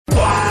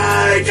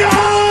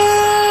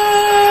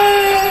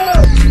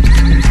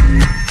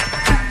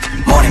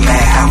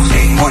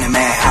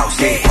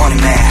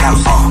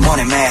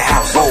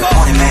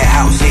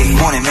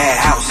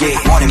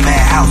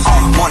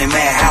Maddhouse. Morning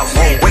Maddhouse.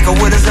 Wake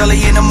up with us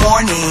early in the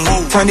morning.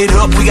 Turn it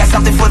up, we got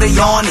something for the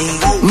yawning.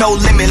 No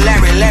limit,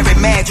 Larry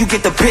mad, you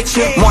get the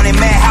picture. Morning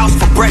Maddhouse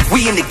for breakfast,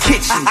 we in the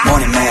kitchen.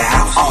 Morning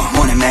Maddhouse.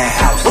 Morning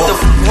Maddhouse. What the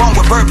wrong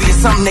with Burpie is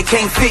something they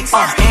can't fix.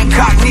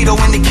 Incognito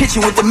in the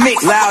kitchen with the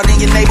mix. Loud in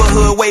your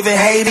neighborhood, waving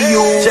hey to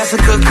you.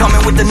 Jessica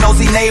coming with the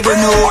nosy neighbor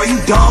new. Are you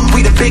dumb?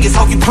 We the biggest,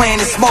 hope you playing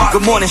it smart.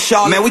 Good morning,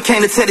 Shaw. Man, we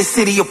came to tear the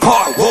city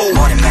apart. Whoa.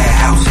 Morning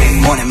Maddhouse,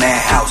 yeah. Morning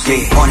Maddhouse,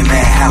 yeah. Morning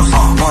Maddhouse,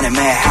 morning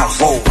Maddhouse.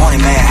 Whoa.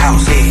 Morning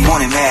Maddhouse, yeah.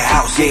 Morning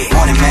Maddhouse, yeah.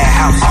 Morning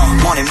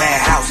Maddhouse, morning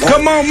Maddhouse.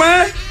 Come on,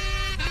 man.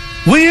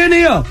 We in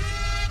here.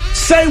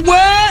 Say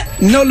what?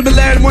 No Limit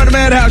Larry, the Morning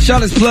Maddhouse.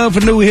 Charlotte's plug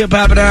for new hip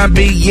hop and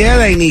R&B. Yeah,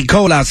 it ain't need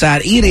cold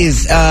outside. It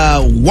is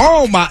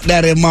warm out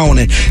there this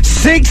morning.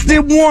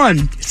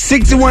 61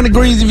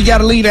 degrees if you got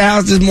to leave the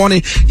house this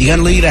morning. You got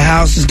to leave the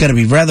house. It's going to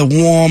be rather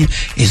warm.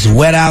 It's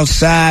wet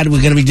outside.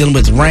 We're going to be dealing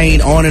with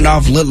rain on and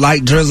off, little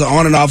light drizzle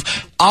on and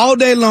off all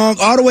day long,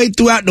 all the way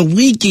throughout the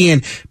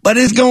weekend. But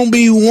it's going to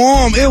be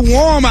warm. It's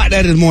warm out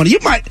there this morning. You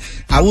might,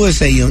 I would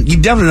say, you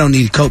definitely don't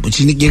need a coat, but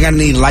you're going to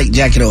need a light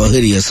jacket or a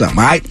hoodie or something,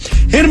 all right?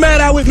 Hit the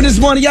man out with me this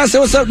morning. Y'all say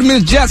what's up to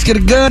Miss Jessica, the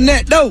gun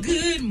that dope.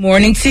 Good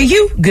morning to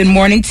you. Good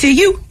morning to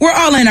you. We're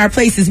all in our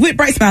places with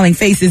bright smiling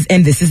faces,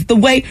 and this is the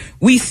way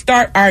we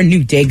start our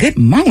new day. Good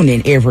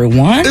morning,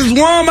 everyone. It's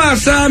warm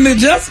outside,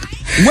 Miss Jessica.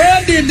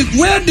 Where did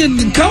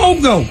the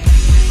cold go?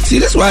 See,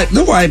 that's why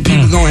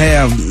people gonna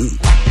have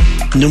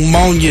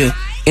pneumonia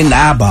in the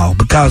eyeball,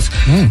 because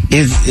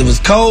it was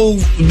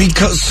cold,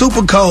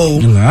 super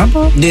cold,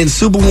 then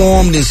super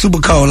warm, then super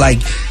cold.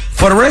 Like,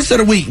 for the rest of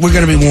the week, we're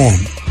gonna be warm,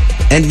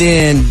 and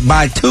then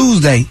by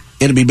Tuesday,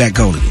 it'll be back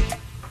cold again.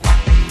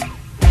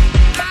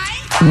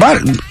 My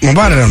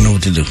body don't know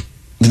what to do.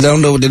 They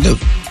don't know what to do.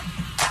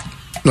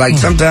 Like,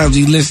 sometimes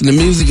you listen to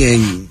music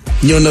and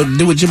you don't know what to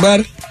do with your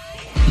body.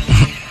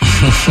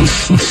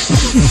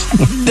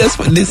 That's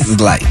what this is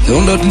like. I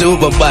don't know what to do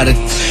with my body.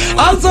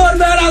 I'm sorry,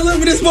 man. I was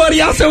looking this morning.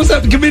 Y'all say what's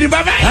up to committee,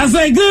 bye bye. I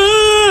say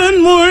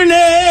good morning.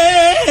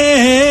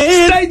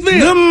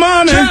 Statesville. Good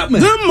morning.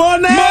 Chapman. Good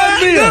morning.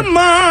 Marville. Good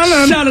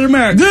morning. Shout out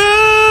America. Good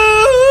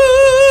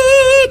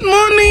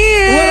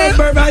morning. What up,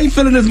 Burp? How you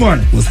feeling this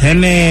morning? What's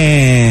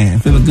happening?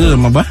 Feeling good,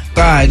 my boy. All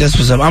right, that's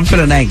what's up. I'm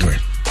feeling angry.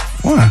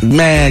 Why?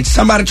 Man,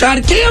 somebody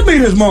tried to kill me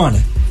this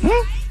morning.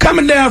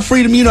 Coming down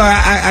Freedom,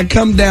 I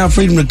come down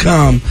Freedom to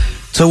come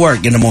to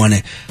work in the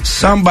morning.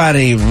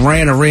 Somebody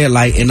ran a red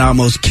light and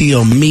almost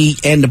killed me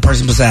and the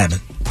person beside me.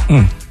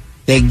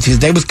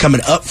 They was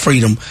coming up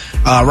Freedom,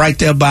 right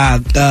there by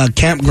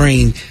Camp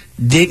Green.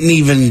 They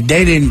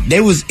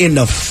was in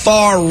the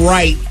far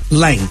right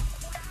lane.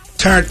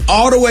 Turned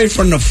all the way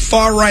from the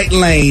far right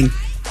lane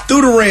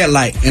through the red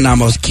light and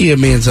almost killed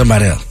me and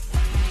somebody else.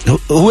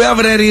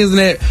 Whoever that is in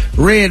that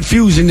red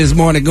Fusion this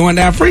morning going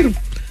down Freedom.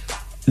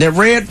 That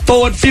red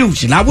Ford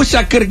Fusion. I wish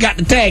I could have got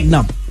the tag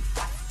number.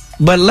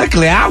 But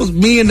luckily,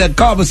 me and the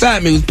car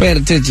beside me was paying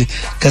attention.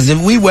 Because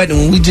if we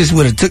just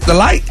would have took the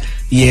light,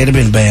 yeah, it'd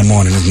have been a bad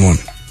morning this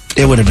morning.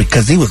 It would have been,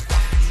 because he was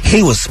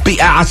speed.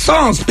 I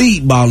saw him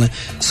speedballing.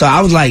 So I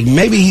was like,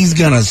 maybe he's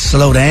going to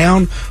slow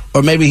down,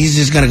 or maybe he's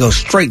just going to go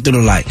straight through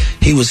the light.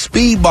 He was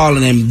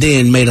speedballing and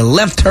then made a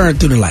left turn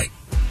through the light.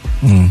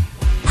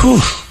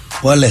 Whew.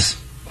 Well, listen.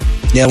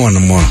 Yeah, one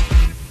no more.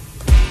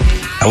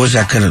 I wish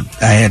I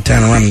had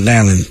time to run him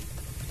down and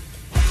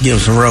give him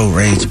some road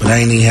rage, but I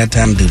ain't even had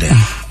time to do that.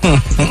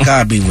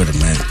 God be with him,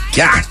 man.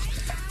 God.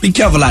 Be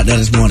careful out there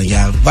this morning,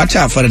 y'all. Watch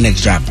out for the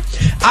next drop.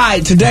 All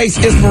right, today's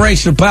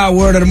inspirational power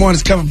word of the morning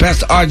is coming from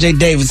Pastor R.J.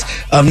 Davis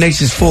of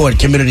Nations Ford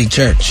Community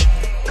Church.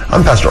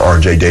 I'm Pastor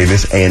R.J.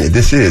 Davis, and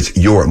this is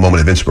your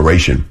moment of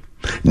inspiration.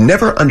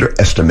 Never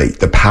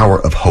underestimate the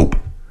power of hope.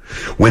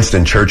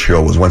 Winston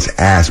Churchill was once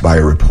asked by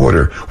a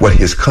reporter what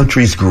his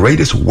country's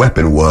greatest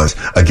weapon was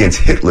against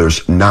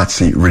Hitler's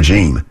Nazi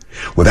regime.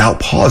 Without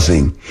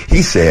pausing,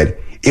 he said,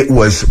 it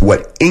was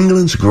what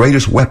England's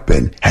greatest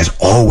weapon has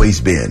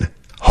always been,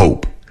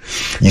 hope.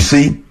 You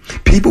see,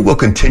 people will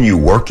continue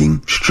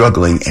working,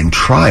 struggling, and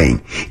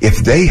trying if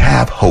they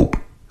have hope.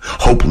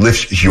 Hope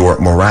lifts your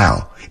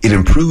morale. It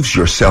improves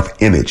your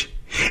self-image.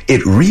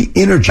 It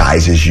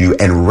re-energizes you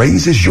and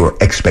raises your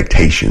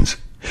expectations.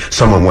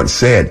 Someone once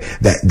said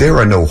that there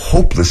are no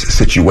hopeless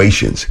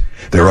situations.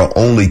 There are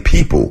only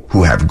people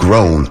who have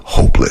grown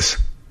hopeless.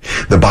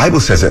 The Bible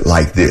says it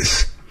like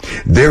this: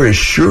 there is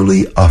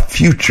surely a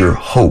future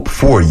hope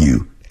for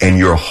you, and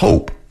your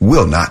hope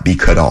will not be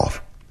cut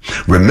off.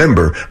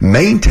 Remember,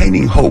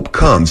 maintaining hope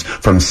comes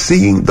from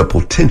seeing the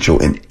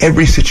potential in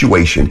every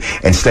situation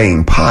and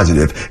staying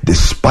positive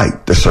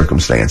despite the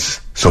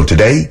circumstance. So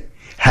today,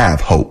 have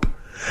hope.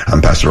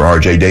 I'm Pastor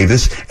R.J.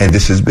 Davis, and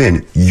this has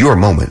been your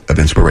moment of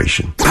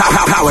inspiration.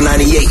 Power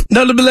 98.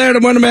 No Limit Larry, the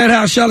Morning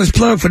Maddhouse. Charlotte's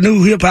plug for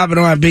new hip-hop and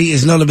R&B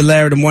is No Limit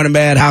Larry, the Morning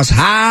Maddhouse.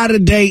 High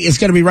today, it's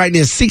going to be right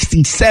near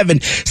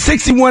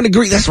 61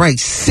 degrees. That's right,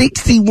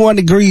 61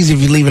 degrees if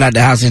you're leaving out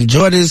the house.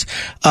 Enjoy this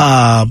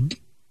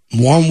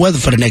warm weather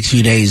for the next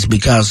few days,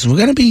 because we're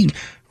going to be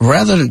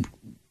rather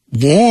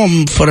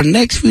warm for the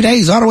next few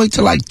days, all the way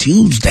to like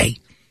Tuesday.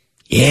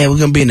 Yeah, we're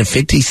going to be in the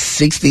 50s,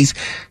 60s.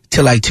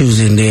 till like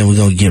Tuesday, and then we're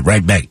going to get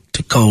right back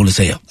to cold as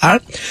hell. All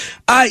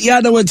right,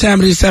 y'all know what time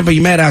it is. Time for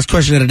your Maddhouse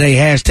question of the day.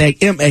 Hashtag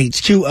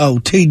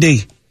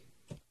MHQOTD.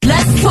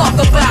 Let's talk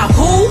about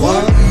who?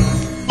 What?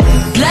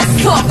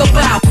 Let's talk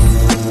about.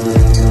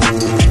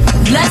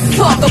 Let's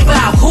talk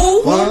about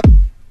who? What?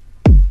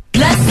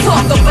 Let's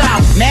talk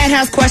about.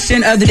 Maddhouse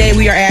question of the day.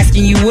 We are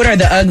asking you, what are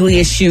the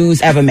ugliest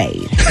shoes ever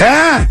made?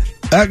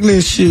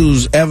 Ugliest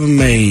shoes ever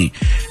made.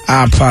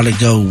 I'll probably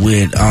go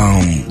with,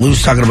 we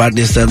was talking about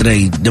this the other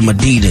day, the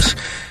Adidas.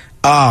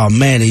 Oh,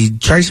 man,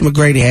 Tracy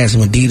McGrady had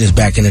some Adidas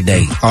back in the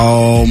day.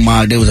 Oh,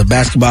 my, there was a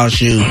basketball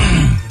shoe.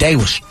 They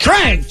was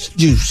trash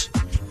juice.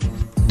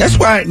 That's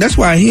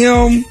why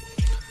him,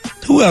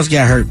 who else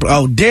got hurt?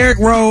 Oh, Derrick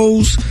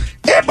Rose.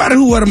 Everybody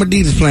who wore them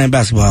Adidas playing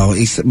basketball,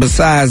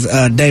 besides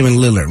Damian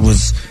Lillard,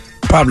 was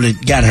probably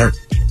got hurt.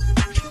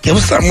 There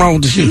was something wrong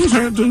with the shoe. He was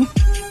hurt too.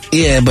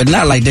 Yeah, but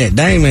not like that.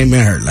 Dame ain't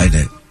been hurt like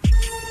that.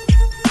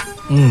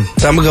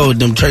 So I'm gonna go with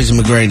them Tracy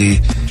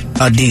McGrady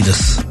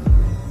Adidas.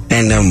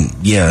 And them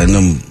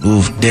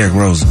Derrick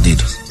Rose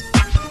Adidas.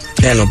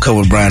 And them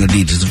Kobe Bryant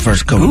Adidas, the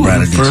first Kobe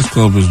Bryant Adidas. The first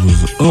Kobe's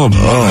was,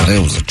 that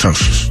was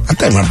atrocious. I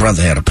think my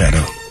brother had a pair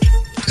though.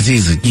 Because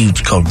he's a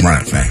huge Kobe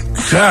Bryant fan.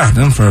 God,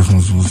 them first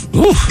ones was,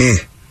 oof. Yeah.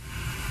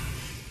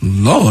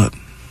 Lord.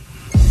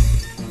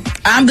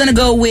 I'm going to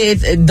go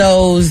with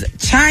those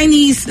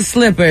Chinese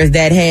slippers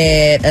that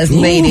had us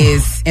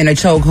ladies in a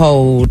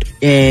chokehold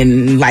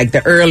in like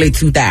the early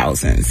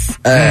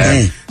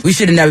 2000s. We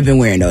should have never been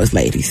wearing those,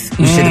 ladies.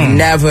 We should have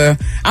never.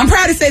 I'm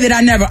proud to say that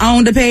I never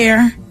owned a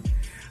pair,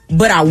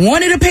 but I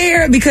wanted a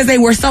pair because they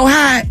were so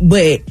hot,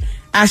 but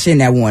I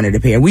shouldn't have wanted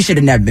a pair. We should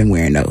have never been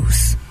wearing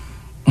those.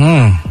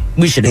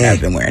 We should have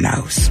never been wearing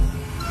those.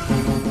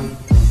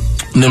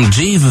 Them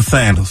Jesus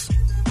sandals.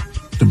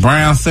 The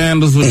brown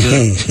sandals with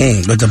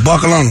the with the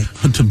buckle on them.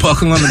 With the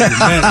buckle on the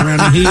back around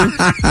the heel.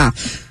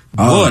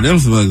 Boy, them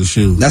some ugly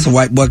shoes. That's a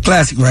white boy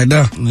classic right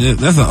there. Yeah,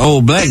 that's an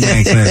old black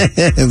man classic.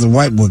 It's a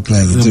white boy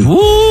classic too.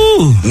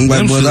 Woo! Them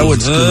white boys I went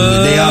to school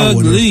with, they all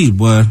wore them. Ugly,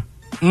 boy.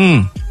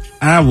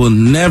 I will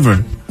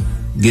never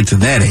get to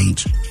that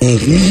age.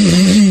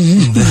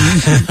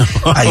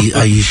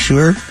 Are you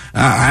sure?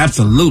 I'm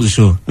absolutely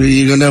sure.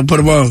 You gonna never put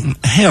them on?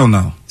 Hell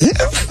no.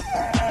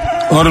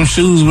 Or them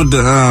shoes with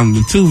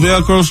the two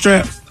Velcro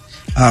straps.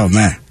 Oh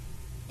man.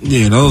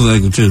 Yeah, those are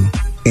ugly too.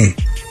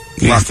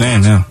 Can't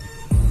stand them.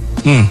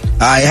 All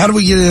right, how do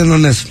we get in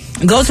on this?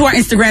 Go to our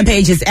Instagram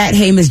page. It's at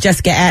Hey Miss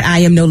Jessica, at I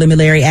Am No Limit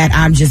Larry, at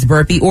I'm Just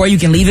Burpie, or you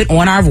can leave it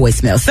on our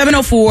voicemail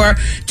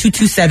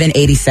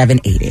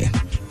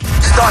 704-227-8780.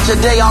 Start your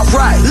day off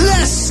right.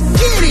 Let's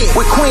get it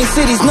with Queen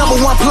City's #1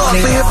 plug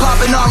for hip hop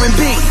and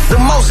R&B. The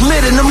most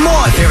lit in the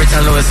morning. Favorite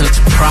time to listen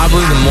to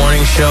probably the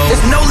morning show.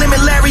 It's No Limit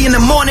Larry in the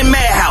Morning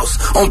Madhouse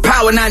on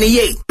Power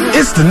 98.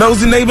 It's the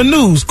Nosy Neighbor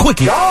News.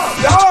 Quickie.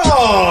 Y'all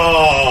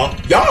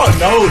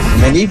know.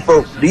 Man, these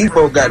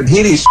folks got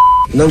hit his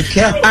no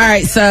cap. All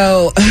right,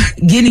 so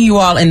getting you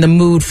all in the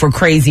mood for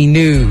crazy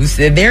news.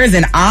 There's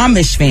an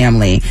Amish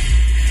family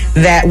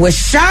that was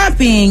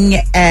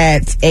shopping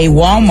at a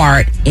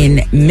Walmart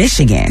in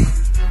Michigan.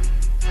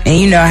 And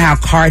you know how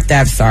car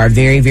thefts are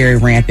very, very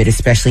rampant,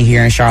 especially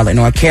here in Charlotte,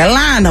 North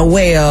Carolina.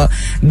 Well,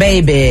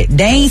 baby,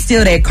 they ain't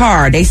steal their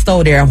car. They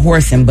stole their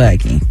horse and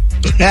buggy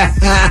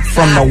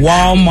from the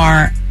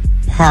Walmart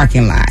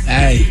parking lot.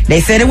 Hey. They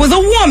said it was a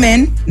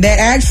woman that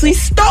actually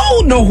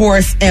stole the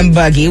horse and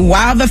buggy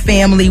while the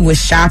family was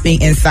shopping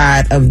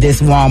inside of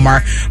this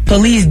Walmart.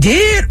 Police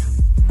did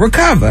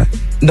recover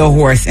the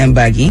horse and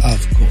buggy.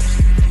 Of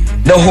course.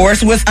 The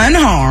horse was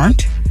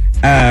unharmed,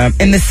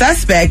 and the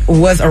suspect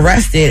was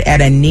arrested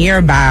at a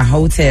nearby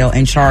hotel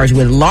and charged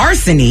with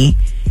larceny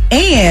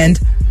and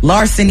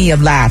larceny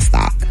of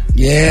livestock.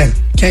 Yeah,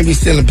 can't be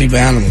stealing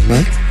people's animals,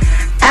 man.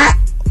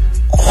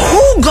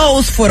 Who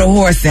goes for the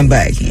horse and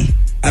buggy?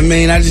 I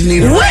mean, I just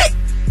need What?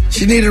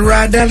 She needed to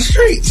ride down the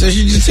street, so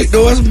she just took the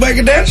horse and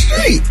buggy down the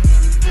street.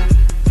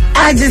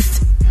 I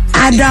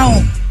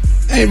don't.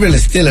 I ain't really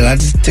stealing. I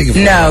just took it.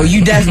 No,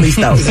 you definitely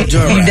stole it.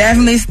 You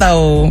definitely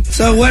stole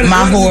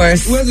my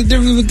horse. What's the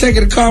difference between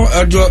taking a car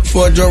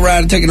for a joyride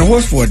and taking a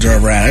horse for a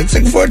joyride? I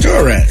took it for a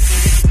joyride.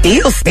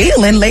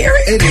 Stealing,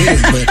 Larry? It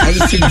is, but I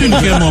just took it. People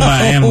care more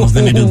about animals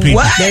than they do people.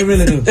 What? They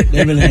really do.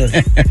 They really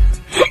do.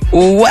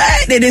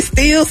 What? It is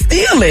still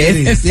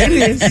stealing. It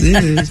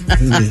is.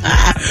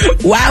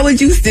 Why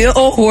would you steal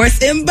a horse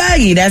and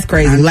buggy? That's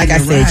crazy. Like I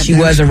said, she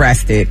was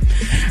arrested.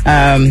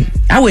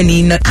 I wouldn't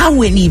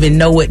even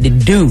know what to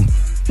do.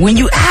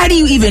 How do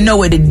you even know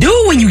what to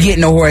do when you get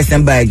in a horse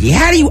and buggy?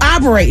 How do you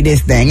operate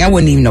this thing? I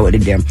wouldn't even know what to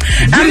do.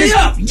 Giddy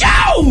up,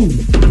 yo!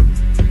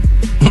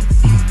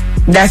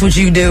 That's what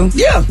you do?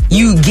 Yeah.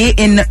 You get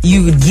in the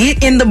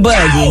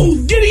buggy. Yo,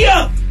 giddy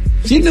up!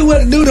 She knew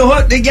what to do. The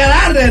horse, they got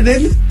out of there,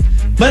 didn't they?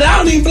 But I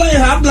don't even blame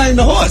her. I blame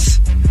the horse.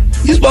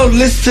 You're supposed to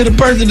listen to the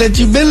person that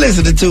you've been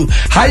listening to.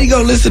 How you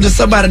gonna listen to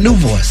somebody's new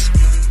voice?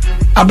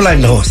 I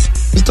blame the horse.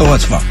 It's the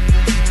horse's fault.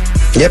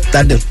 Yep,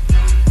 I do.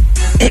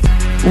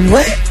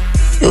 What?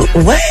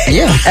 What?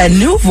 Yeah. A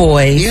new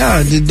voice?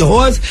 Yeah, the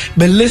horse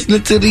been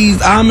listening to these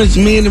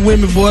Amish men and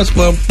women voice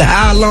for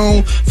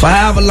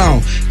however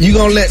long. You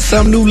gonna let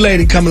some new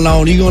lady come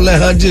along, you gonna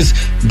let her just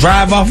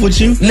drive off with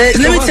you? Let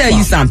me tell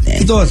you something.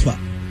 It's the horse fault.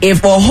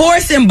 If a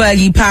horse and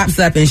buggy pops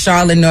up in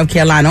Charlotte, North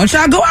Carolina, don't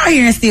y'all go out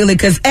here and steal it,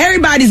 because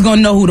everybody's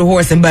gonna know who the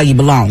horse and buggy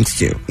belongs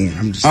to. Yeah,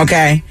 I'm just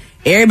okay?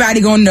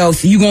 Everybody gonna know,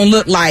 so you gonna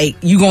look like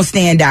you gonna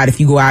stand out if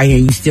you go out here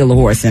and you steal a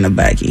horse and a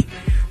buggy.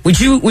 Would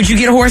you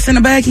get a horse and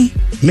a buggy?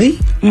 Me?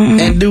 Mm-hmm.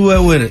 And do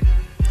what with it?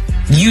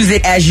 Use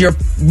it as your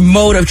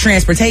mode of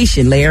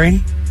transportation,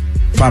 Larry.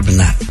 Probably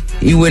not.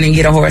 You wouldn't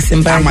get a horse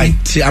and buggy?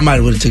 I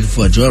might would have taken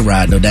for a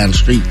joyride though down the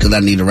street, because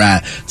I need a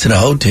ride to the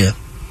hotel.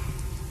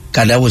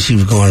 God, that was she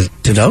was going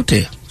to the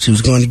hotel. She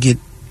was going to get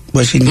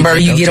what she needed. Bro,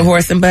 you get a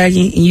horse and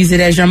buggy and use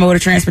it as your mode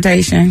of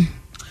transportation?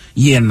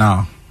 Yeah,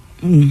 no.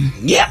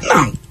 Yeah,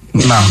 no.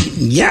 No.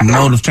 Yeah,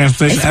 mode of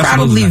transportation. It's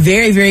probably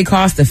very, very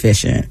cost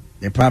efficient.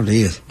 It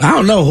probably is. I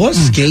don't know.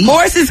 Horses can't eat.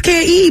 Horses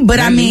can't eat, but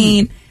I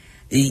mean,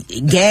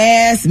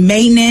 gas,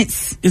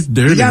 maintenance. It's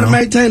dirty. You got to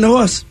maintain the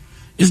horse.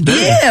 It's dirty.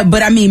 Yeah,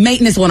 but I mean,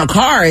 maintenance on a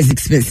car is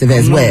expensive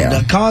as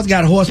well. The car's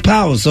got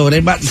horsepower, so they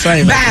about the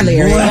same. Bye,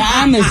 Larry.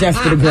 I'm just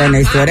for the girl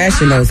next door.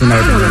 That's your nosy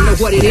neighbor. I don't know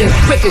what it is.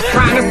 Quick is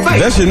trying to say.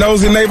 That's your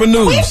nosy neighbor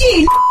news.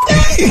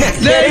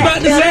 They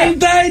about the same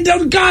thing.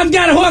 The car's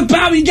got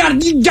horsepower. You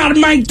got to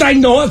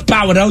maintain the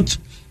horsepower, don't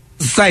you?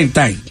 Same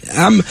thing.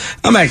 I'm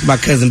asking my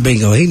cousin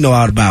Bingo. He know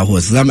all about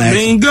horses. I'm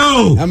asking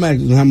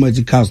how much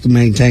it costs to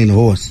maintain a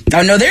horse.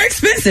 Oh no, they're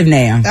expensive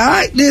now. All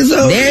right,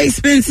 they're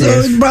expensive. So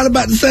it's probably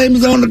about the same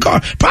as owning the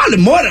car. Probably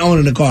more than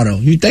owning the car though.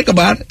 You think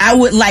about it. I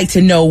would like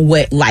to know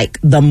what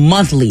the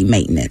monthly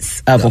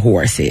maintenance of a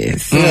horse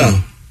is.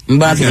 Yeah,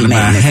 monthly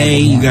maintenance. Hay,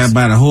 you gotta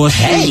buy the horse.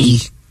 Hay.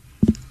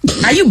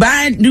 Are you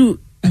buying? Do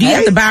you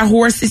have to buy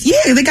horses?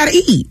 Yeah, they gotta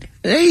eat.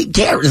 They eat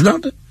carrots,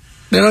 don't they?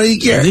 They don't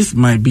eat carrots. This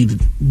might be the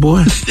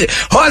boy.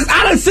 Horse.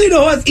 I done seen a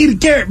horse eat a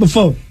carrot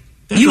before.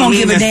 You gonna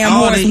give a damn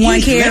horse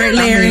one carrot,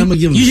 Larry?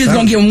 You just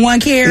gonna give him one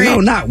carrot? No,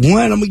 not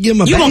one. I'm gonna give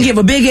him a You gonna give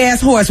a big ass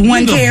horse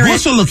one carrot? A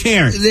bushel of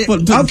carrots. Okay,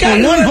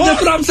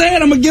 that's what I'm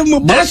saying. I'm gonna give him a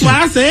bushel. That's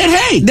why I said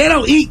hay. They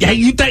don't eat.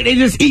 You think they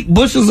just eat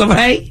bushels of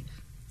hay?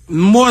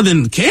 More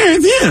than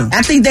carrots, yeah.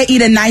 I think they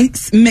eat a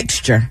nice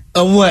mixture.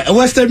 Of what?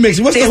 What's their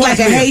mixture? It's like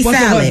a hay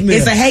salad.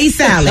 It's a hay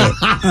salad.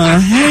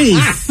 Hay.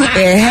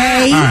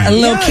 Hay, a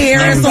little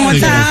carrots on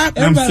top.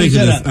 I'm sick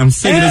of this. I'm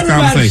sick of this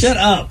conversation. Shut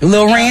up. A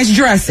little ranch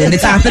dressing to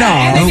top it off.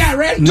 And they got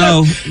ranch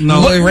No.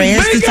 Little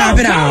ranch to top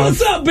it off.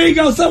 What's up,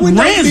 Bingo? So we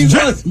ranch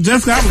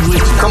just got with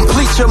you.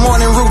 Complete your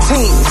morning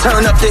routine.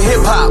 Turn up the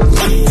hip hop.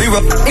 We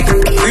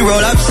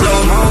roll up slow.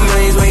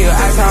 Moments when you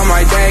ask how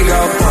my day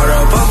go.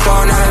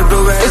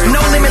 It's No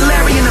Limit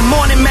Larry in the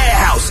morning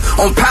Madhouse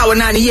on Power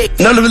 98.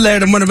 No Limit Larry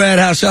in the morning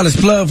Maddhouse. Charlotte's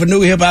plug for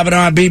new hip hop and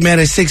R&B, man,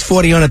 at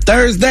 6:40 on a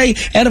Thursday.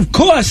 And of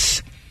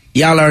course,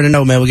 y'all already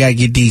know, man, we gotta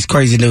get these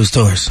crazy news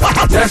stories.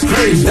 That's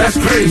crazy. That's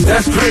crazy.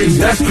 That's crazy.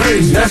 That's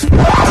crazy. That's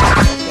crazy.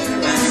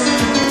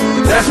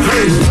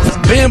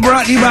 Being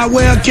brought to you by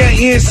Wellcat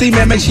ENC,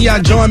 man. Make sure y'all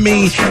join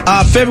me.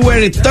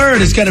 February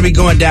 3rd is going to be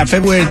going down.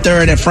 February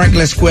 3rd at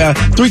Franklin Square,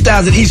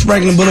 3000 East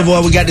Franklin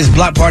Boulevard. We got this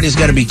block party. It's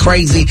going to be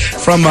crazy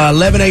from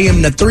 11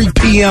 a.m. to 3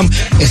 p.m.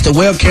 It's the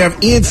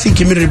Wellcat ENC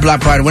Community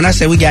Block Party. When I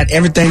say we got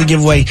everything to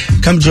give away,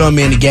 come join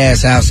me in the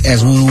Gas House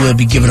as we will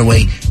be giving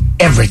away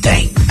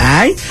everything. All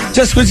right?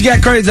 Just what you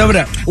got crazy over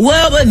there?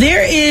 Well,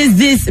 there is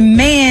this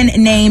man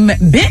named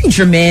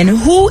Benjamin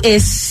who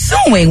is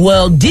suing,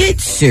 did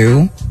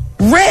sue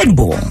Red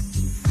Bull.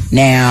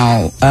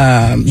 Now,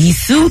 he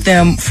sued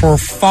them for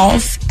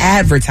false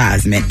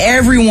advertisement.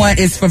 Everyone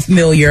is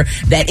familiar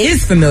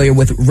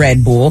with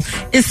Red Bull,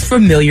 is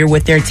familiar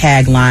with their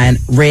tagline,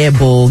 Red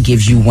Bull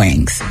gives you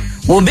wings.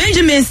 Well,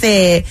 Benjamin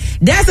said,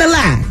 that's a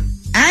lie.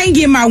 I ain't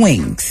getting my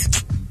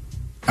wings.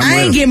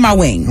 I ain't getting my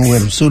wings. I'm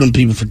with him. Sue them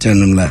people for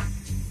telling them that.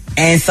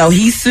 And so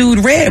he sued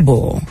Red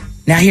Bull.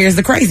 Now, here's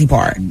the crazy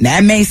part.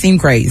 That may seem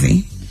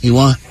crazy. He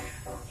won.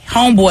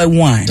 Homeboy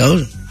won.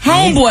 Told him.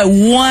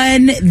 Homeboy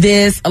won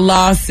this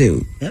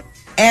lawsuit. Yep.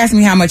 Ask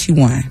me how much he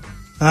won.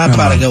 I'd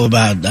probably go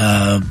about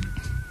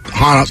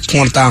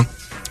 20,000.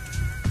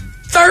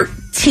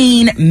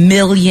 $13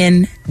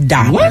 million.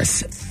 What?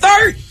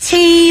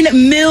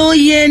 $13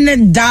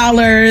 million.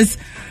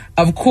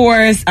 Of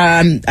course,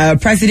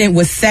 precedent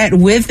was set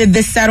with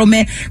this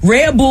settlement.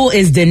 Red Bull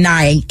is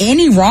denying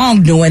any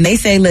wrongdoing. They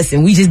say,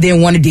 listen, we just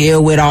didn't want to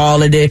deal with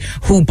all of the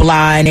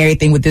hoopla and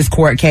everything with this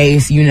court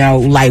case. You know,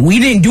 like, we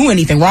didn't do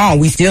anything wrong.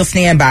 We still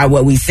stand by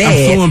what we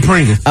said. I'm suing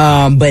Pringles.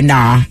 But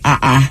nah,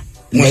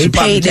 They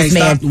paid this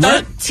man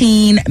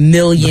 $13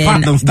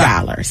 million.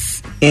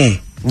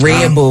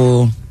 Red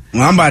Bull.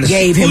 Well, I'm about to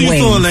gave him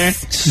wings.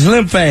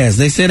 Slim Fast.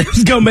 They said it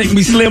was gonna make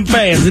me slim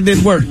fast. It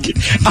didn't work.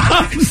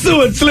 I'm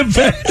suing Slim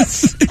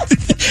Fast.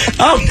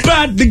 I'm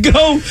about to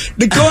go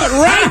to court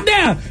right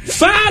now.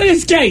 File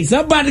this case.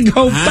 I'm about to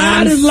go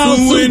file this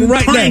lawsuit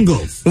right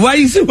Pringles. now. Why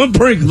you suing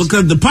Pringles?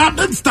 Because the pop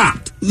done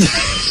stopped.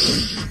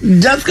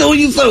 Jessica, who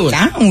you suing?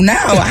 I don't know.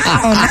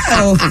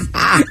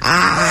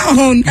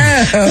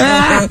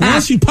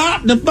 Once you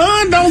pop, the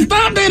fun don't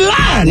stop. They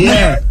lie.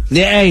 Yeah,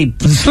 hey,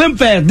 Slim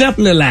Fast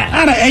definitely lied.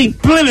 I done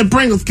ate plenty of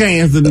Pringles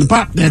cans and the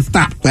pop that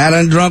stopped. I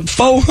done drunk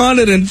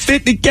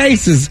 450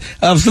 cases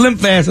of Slim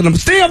Fast and I'm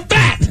still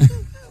fat.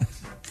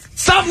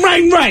 Something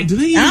ain't right. I'm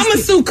going to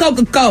sue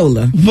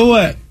Coca-Cola. For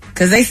what?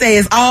 Because they say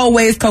it's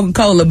always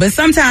Coca-Cola, but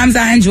sometimes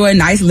I enjoy a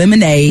nice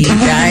lemonade.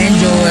 I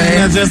enjoy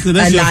a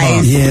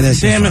nice... Yeah, that's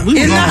damn it.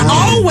 It's not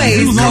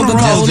always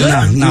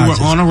Coca-Cola. We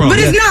were on a roll. But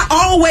it's not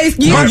always...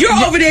 You're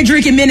over there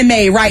drinking Minute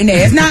Maid right now.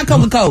 It's not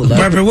Coca-Cola.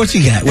 Burpie, what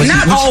you got? It's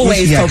not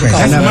always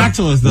Coca-Cola. That's my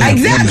choice, though.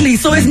 Exactly.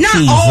 So it's not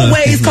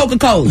always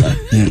Coca-Cola.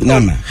 No,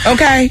 man.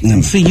 Okay?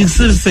 See, you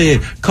should have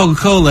said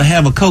Coca-Cola,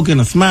 have a Coke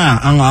and a smile.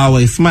 I'm going to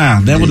always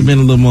smile. That would have been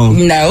a little more...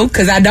 No,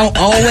 because I don't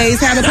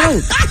always have a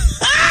Coke.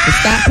 So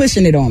stop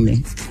pushing it on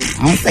me.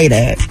 I don't say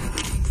that.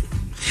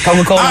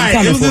 Coca-Cola, I'm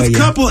coming for you. It was this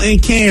couple in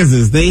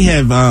Kansas. They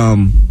have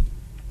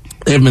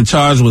they've been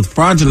charged with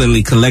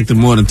fraudulently collecting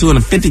more than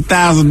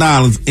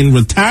 $250,000 in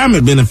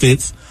retirement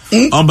benefits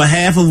on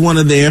behalf of one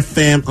of their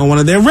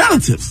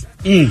relatives.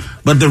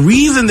 But the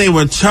reason they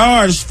were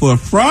charged for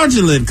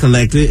fraudulent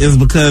collecting is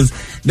because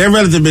their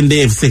relative been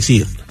dead for 6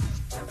 years.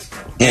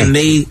 And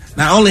they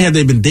not only have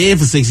they been dead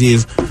for 6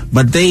 years,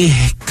 but they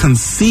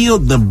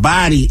concealed the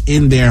body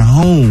in their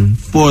home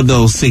for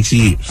those 6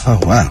 years. Oh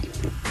wow!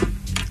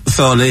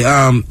 So they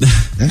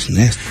that's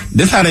nasty.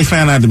 This how they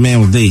found out the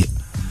man was dead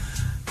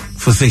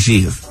for 6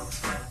 years,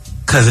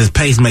 because his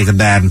pacemaker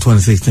died in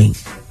 2016.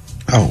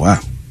 Oh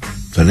wow!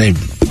 So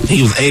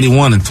he was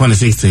 81 in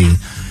 2016, and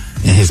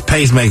his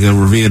pacemaker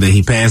revealed that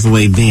he passed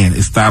away then.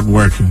 It stopped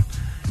working,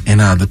 and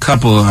the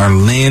couple are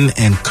Lynn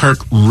and Kirk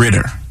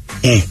Ritter.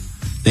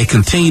 They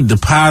continued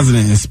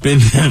depositing and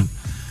spending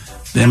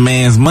that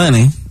man's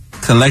money,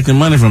 collecting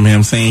money from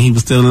him, saying he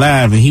was still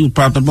alive, and he was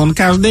propped up on the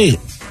couch dead.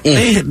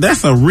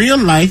 That's a real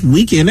life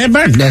weekend at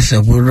Bernie's. That's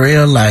a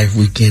real life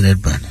weekend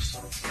at Bernie's.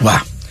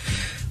 Wow.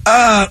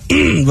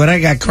 What I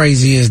got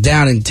crazy is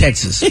down in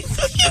Texas. His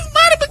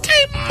body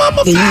became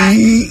mummified.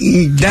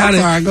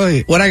 Go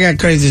ahead. What I got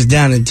crazy is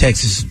down in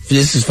Texas.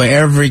 This is for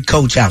every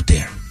coach out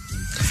there.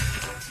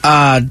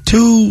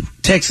 2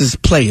 Texas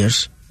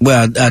players.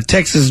 Well, a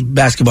Texas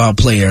basketball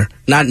player,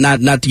 not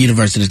the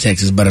University of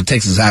Texas, but a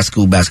Texas high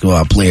school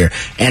basketball player,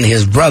 and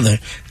his brother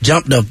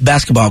jumped the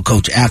basketball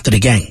coach after the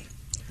game.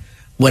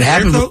 What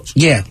happened?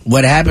 Yeah.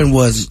 What happened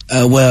was,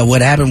 it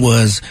was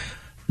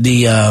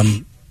a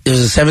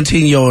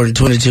 17-year-old and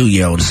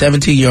 22-year-old. The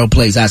 17-year-old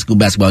plays high school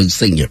basketball. He's a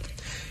senior.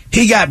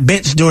 He got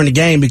benched during the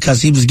game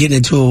because he was getting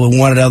into it with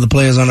one of the other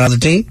players on the other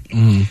team.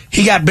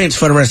 He got benched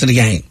for the rest of the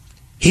game.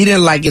 He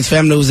didn't like his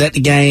family was at the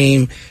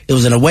game. It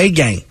was an away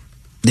game.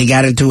 They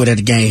got into it at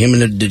the game.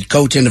 Him and the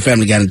coach and the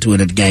family got into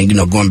it at the game,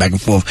 going back and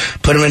forth.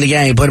 Put him in the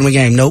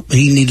game, Nope,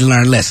 he need to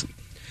learn a lesson.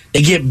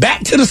 They get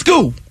back to the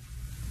school.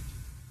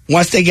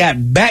 Once they got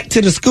back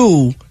to the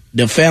school,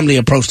 the family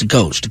approached the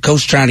coach. The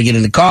coach trying to get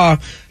in the car.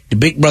 The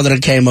big brother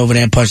that came over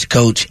there and punched the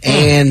coach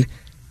and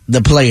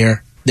the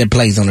player that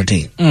plays on the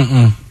team.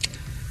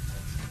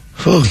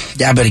 Whew,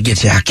 y'all better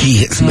get y'all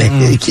kids,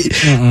 man.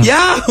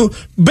 Y'all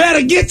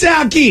better get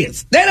y'all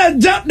kids. They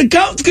done jumped the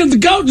coach because the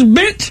coach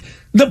benched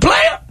the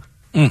player.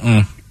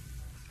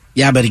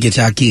 Y'all better get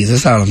y'all kids.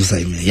 That's all I'm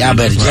saying, man. Y'all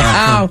better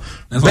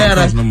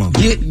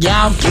get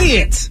y'all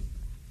kids.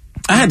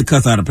 I had to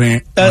cuss out a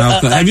parent.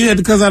 Have you had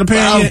to cuss out a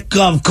parent yet?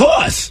 Of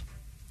course.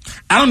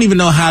 I don't even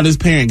know how this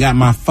parent got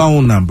my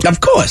phone number.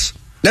 Of course.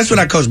 That's what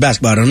I coach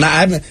basketball. I'm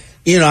not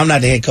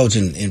the head coach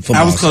in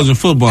football. I was coaching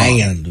football. I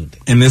ain't gonna do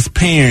that. And this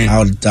parent,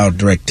 I'll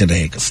direct to the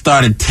head coach,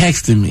 started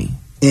texting me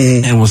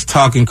and was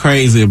talking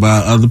crazy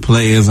about other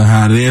players and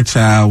how their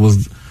child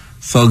was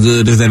so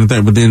good, this, that, and the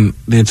third, but then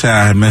their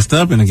child had messed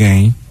up in the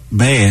game,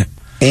 bad.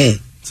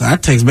 So I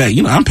text back,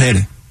 I'm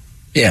petty.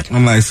 Yeah.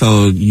 I'm like,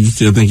 so you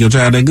still think your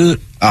child that good?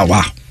 Oh,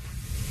 wow.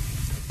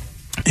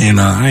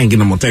 And I ain't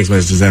getting no more text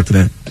messages after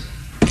that.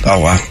 Oh,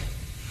 wow.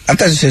 I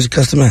thought you said you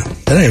cussed him out.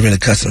 That ain't really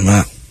cussing him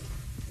out.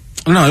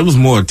 No, it was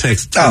more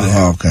text.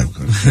 Oh, okay.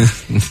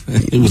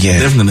 It was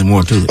definitely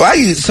more to it.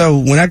 Well, so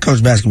when I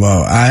coached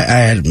basketball, I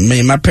had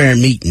my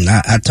parent meeting.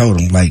 I told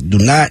them, do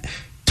not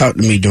talk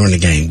to me during the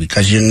game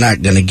because you're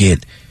not gonna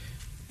get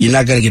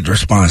the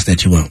response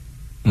that you want.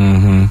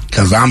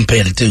 Because I'm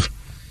petty too,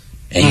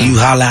 and you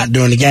holler out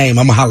during the game,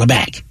 I'm gonna holler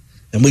back,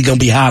 and we gonna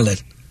be hollering.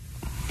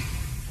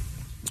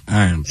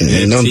 And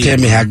don't tell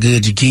me how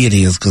good your kid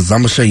is, because I'm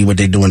gonna show you what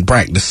they do in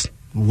practice.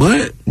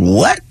 What?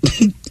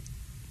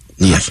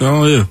 Yeah.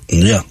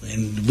 Yeah.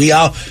 And we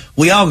all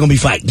gonna be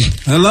fighting.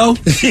 Hello?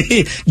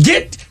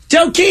 Get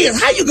your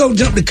kids. How you gonna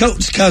jump the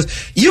coach? Because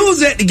you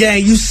was at the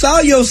game. You saw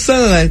your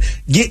son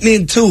getting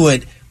into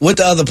it with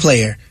the other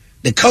player.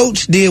 The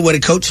coach did what a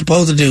coach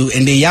supposed to do,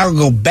 and then y'all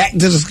go back to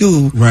the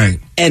school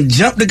and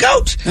jump the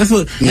coach. That's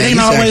what. It ain't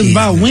always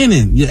about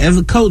winning. As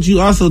a coach, you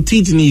also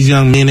teaching these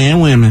young men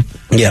and women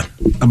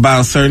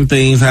about certain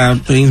things, how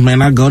things may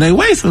not go their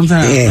way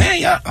sometimes.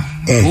 Man, y'all.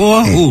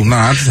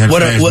 I just had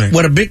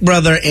what a big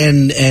brother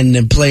and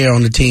the player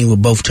on the team were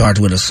both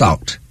charged with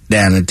assault.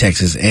 down in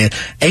Texas. And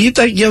you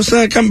think your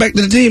son come back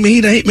to the team and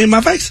he done hit me in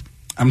my face?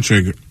 I'm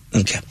triggered.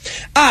 Okay.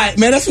 All right,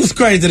 man, that's what's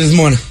crazy this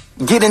morning.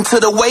 Get into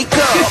the wake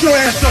up. Get your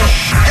ass up.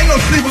 Ain't no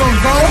sleeping on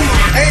the phone.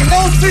 Ain't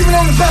no sleeping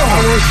on the phone.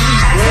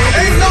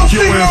 Ain't no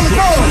sleeping on the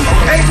phone.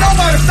 Ain't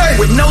nobody safe.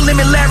 With No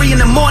Limit Larry in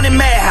the morning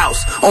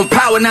Maddhouse on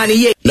Power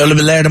 98. No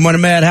Limit Larry in the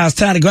morning Maddhouse.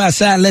 Time to go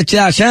outside and let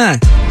y'all shine.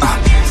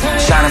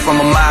 Shining from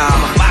a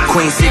mile.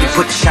 Queen City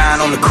put the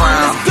shine on the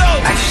crown.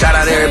 Hey, shout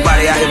out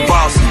everybody out here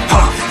bossing.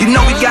 You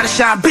know we gotta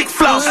shine big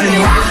flossing.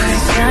 Yeah.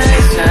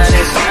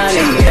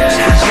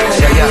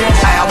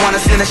 Hey, I wanna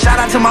send a shout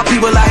out to my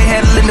people out here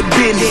handling the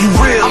business. You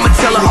real? I'ma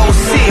tell the whole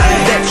city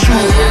that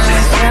true.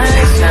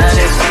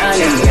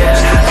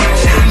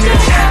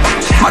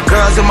 My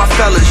girls and my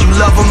fellas, you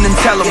love them, then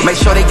tell them.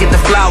 Make sure they get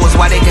the flowers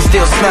while they can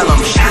still smell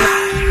them.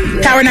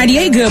 Power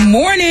 98, good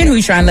morning. Who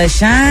you trying to let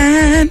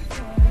shine?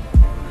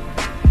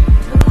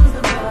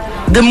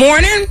 Good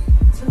morning.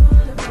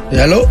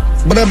 Hello?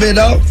 What up, big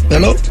dog?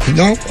 Hello? You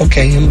gone?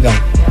 Okay, here we go.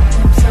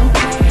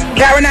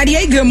 Power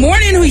 98, good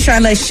morning. Who you trying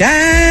to let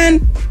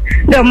shine?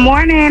 Good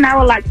morning. I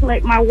would like to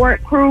let my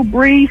work crew,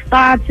 Bree,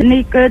 Star,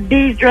 Tanika,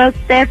 Deidre,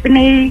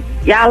 Stephanie.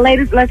 Y'all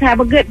ladies, let's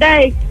have a good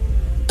day.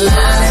 Let's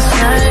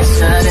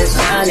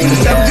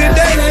have a good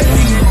day,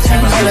 ladies.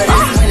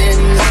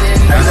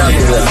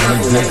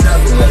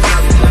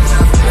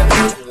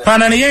 Power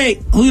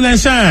 98, who you let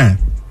shine?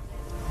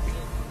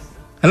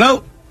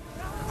 Hello?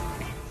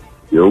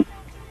 Yo.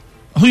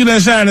 Who you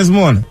let shine this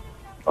morning?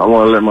 I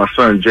want to let my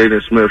son,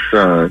 Jaden Smith,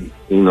 shine.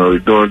 You know,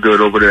 he's doing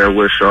good over there at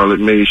West Charlotte,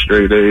 made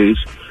straight A's,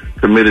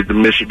 committed to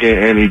Michigan,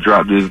 and he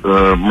dropped his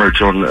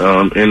merch on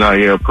the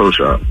NIL Pro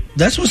Shop.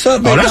 That's what's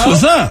up, man. Oh, that's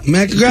what's up.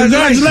 Man,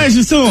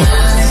 congratulations to him.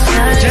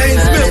 Jaden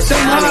Smith, tell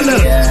him holler.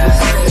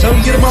 Tell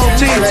him get him on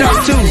Team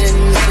Talk, too.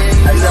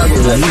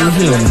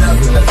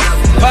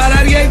 Power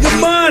 98, good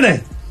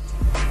morning.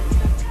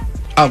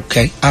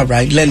 Okay, all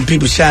right. Letting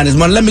people shine this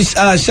morning. Let me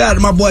shout out to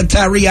my boy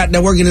Tyree out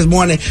there working this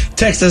morning.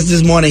 Text us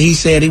this morning. He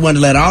said he wanted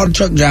to let all the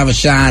truck drivers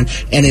shine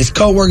and his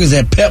co-workers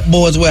at Pep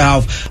Boys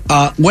warehouse off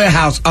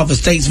of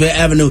Statesville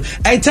Avenue.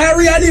 Hey,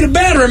 Tyree, I need a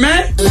battery,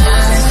 man. I'll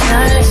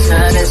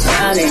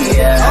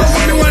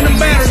give me one of them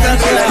batteries out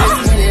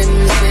there.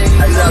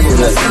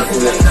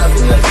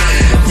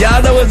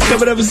 Y'all know what's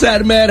coming up inside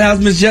the Maddhouse.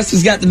 Miss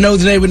Justice got the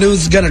Nosey Neighbor News.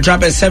 It's going to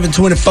drop at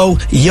 7:24.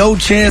 Your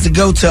chance to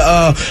go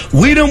to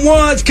We Them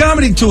Ones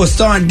Comedy Tour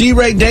starring D.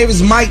 Ray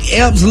Davis, Mike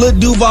Epps, Lil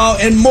Duval,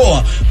 and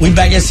more. We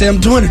back at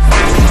 7:20.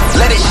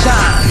 Let it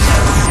shine.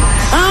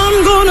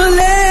 I'm gonna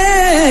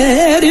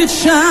let it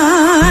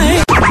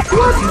shine. What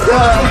the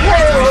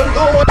hell is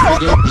going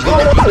on here?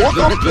 What the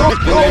hell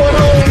going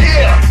on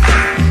here?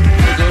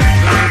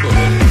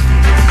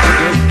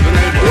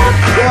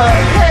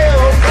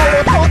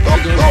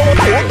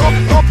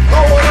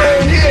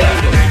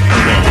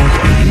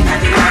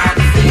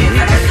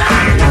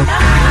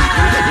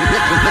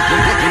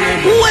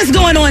 What's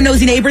going on,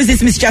 Nosy Neighbors?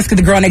 It's Miss Jessica,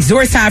 the girl next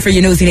door. It's time for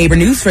your Nosy Neighbor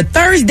News for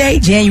Thursday,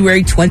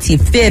 January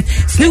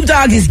 25th. Snoop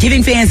Dogg is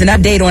giving fans an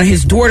update on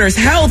his daughter's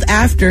health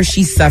after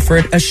she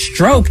suffered a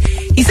stroke.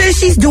 He says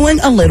she's doing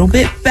a little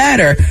bit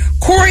better.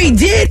 Corey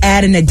did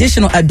add an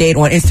additional update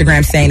on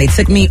Instagram saying they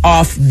took me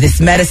off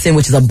this medicine,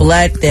 which is a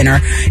blood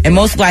thinner, and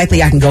most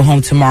likely I can go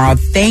home tomorrow.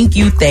 Thank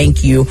you.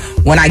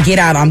 When I get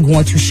out, I'm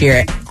going to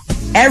share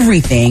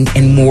everything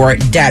in more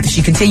depth.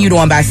 She continued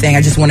on by saying,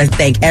 I just want to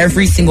thank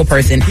every single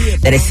person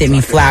that has sent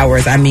me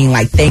flowers. I mean,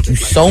 thank you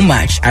so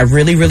much. I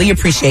really, really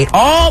appreciate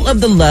all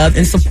of the love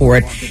and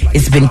support.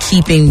 It's been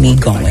keeping me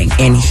going.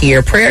 And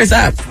here, prayers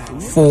up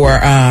for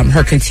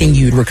her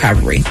continued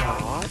recovery.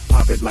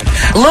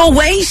 Lil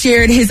Wayne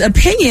shared his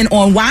opinion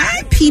on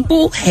why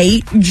people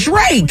hate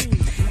Drake.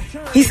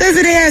 He says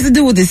it has to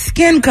do with his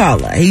skin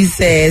color. He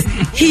says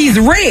he's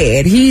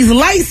red, he's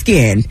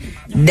light-skinned.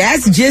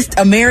 That's just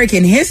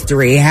American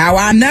history. How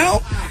I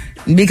know?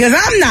 Because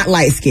I'm not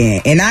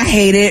light-skinned, and I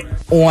hated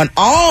on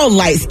all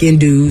light-skinned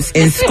dudes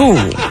in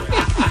school.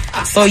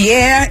 So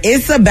yeah,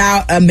 it's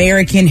about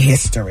American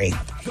history.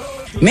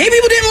 Maybe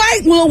people didn't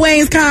like Lil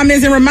Wayne's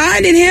comments and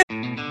reminded him.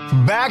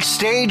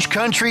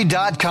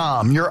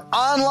 BackstageCountry.com, your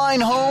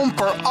online home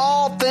for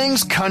all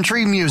things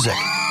country music.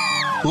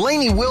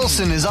 Lainey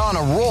Wilson is on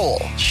a roll.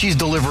 She's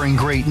delivering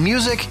great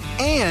music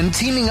and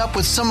teaming up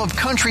with some of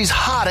country's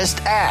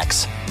hottest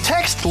acts.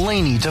 Text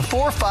Lainey to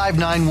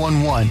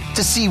 45911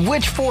 to see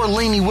which 4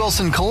 Lainey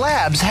Wilson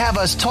collabs have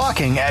us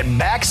talking at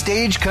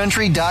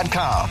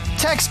BackstageCountry.com.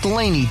 Text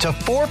Lainey to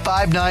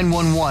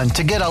 45911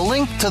 to get a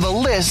link to the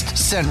list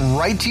sent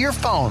right to your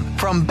phone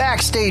from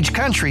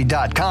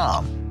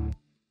BackstageCountry.com.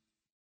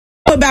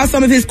 About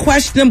some of his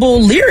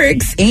questionable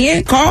lyrics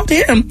and called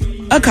him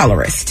a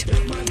colorist.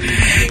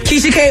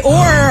 Keisha K.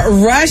 Orr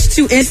rushed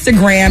to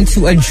Instagram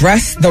to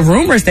address the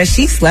rumors that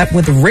she slept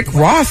with Rick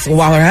Ross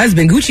while her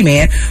husband, Gucci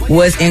Mane,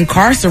 was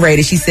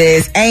incarcerated. She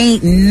says,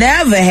 ain't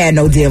never had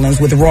no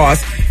dealings with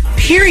Ross,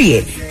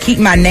 period. Keep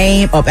my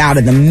name up out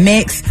of the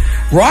mix.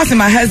 Ross and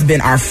my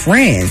husband are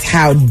friends.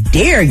 How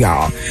dare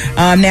y'all?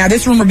 Now,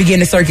 this rumor began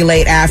to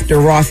circulate after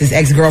Ross's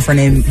ex-girlfriend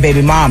and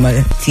baby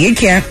mama, Tia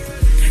Kemp,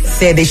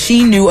 said that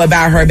she knew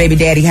about her baby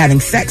daddy having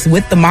sex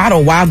with the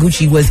model while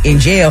Gucci was in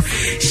jail.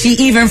 She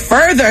even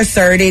further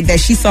asserted that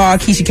she saw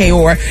Keisha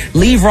Kaur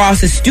leave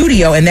Ross's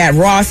studio and that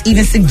Ross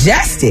even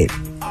suggested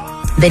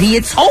that he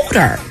had told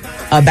her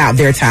about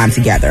their time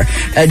together.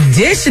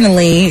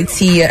 Additionally,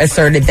 Tia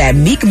asserted that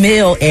Meek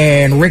Mill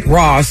and Rick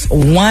Ross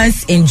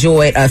once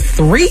enjoyed a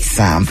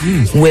threesome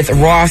with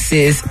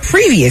Ross's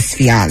previous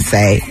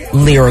fiancée,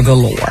 Lyra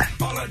Galore.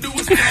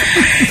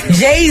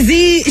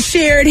 Jay-Z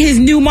shared his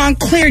new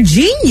Montclair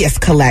Genius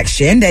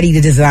collection that he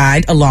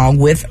designed along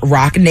with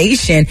Roc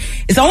Nation.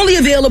 It's only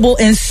available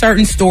in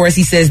certain stores.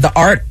 He says the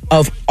art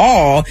of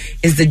all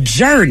is the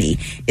journey,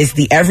 it's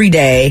the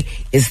everyday,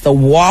 it's the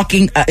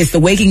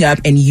waking up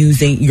and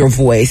using your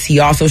voice.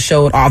 He also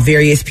showed off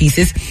various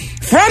pieces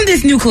from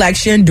this new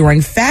collection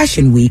during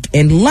Fashion Week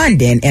in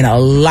London, and a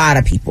lot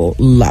of people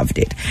loved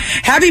it.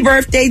 Happy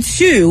birthday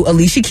to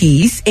Alicia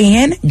Keys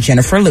and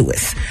Jennifer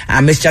Lewis.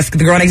 I'm Miss Jessica,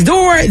 the girl next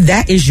door.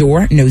 That is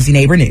your Nosy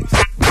Neighbor News.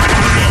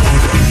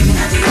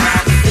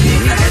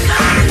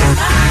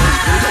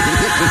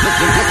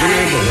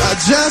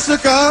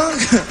 Jessica.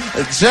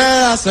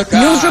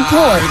 News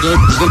report.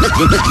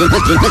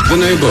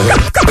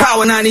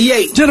 Power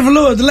 98. Jennifer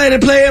Lewis, the lady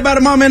that played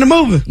everybody mama in the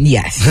movie.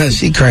 Yes.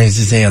 She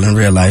crazy as hell in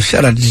real life.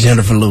 Shout out to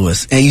Jennifer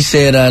Lewis. And you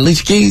said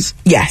Alicia Keys?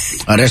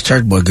 Yes. Oh, that's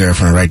Church Boy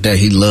girlfriend right there.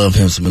 He loved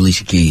him some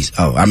Alicia Keys.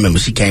 Oh, I remember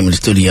she came in the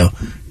studio.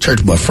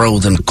 Church Boy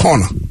froze in the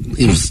corner.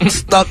 He was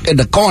stuck in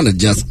the corner,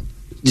 just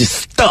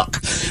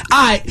stuck. All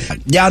right.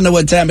 Y'all know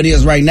what time it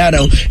is right now,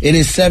 though. It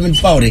is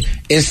 7:40.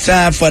 It's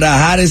time for the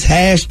hottest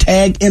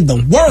hashtag in the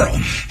world.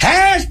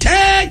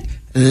 Hashtag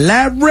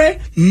Larry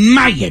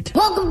Mad.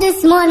 Woke up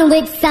this morning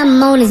with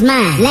something on his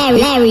mind.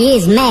 Larry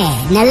is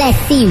mad. Now let's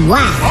see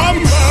why.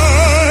 I'm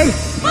mad.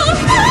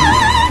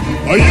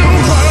 Are you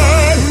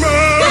mad?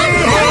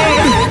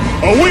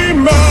 Are we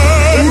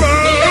mad?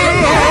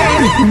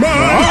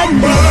 I'm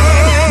mad.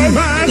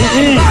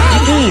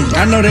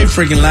 I know they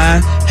freaking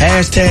lying.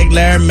 Hashtag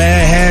Larry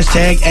Mad.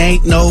 Hashtag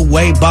ain't no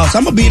way boss.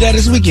 I'm gonna be there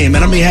this weekend,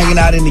 man. I'm gonna be hanging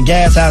out in the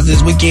Gas House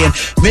this weekend.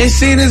 Been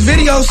seeing this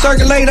video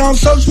circulate on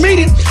social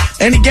media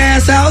in the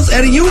Gas House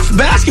at a youth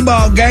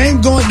basketball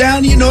game going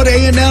down. You know,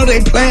 they in there, they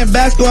playing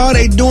basketball,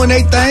 they doing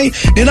their thing.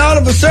 Then all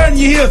of a sudden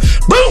you hear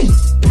boom,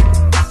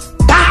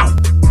 pow.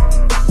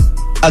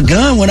 A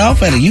gun went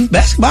off at a youth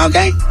basketball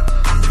game.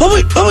 What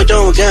we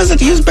doing with guns at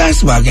the youth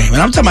basketball game?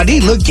 And I'm talking about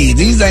these little kids.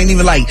 These ain't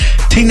even like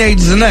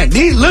teenagers or nothing.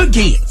 These little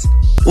kids.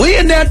 We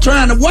in there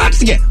trying to watch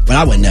the game. Well,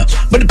 I wasn't there.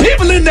 But the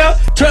people in there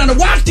trying to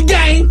watch the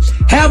game,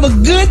 have a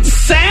good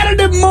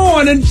Saturday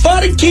morning for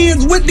the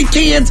kids, with the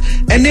kids,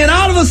 and then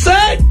all of a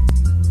sudden,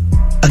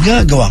 a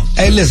gun go off.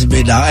 Hey, listen,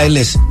 big dog. Hey,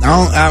 listen.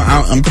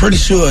 I'm pretty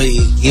sure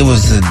it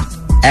was an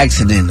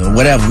accident or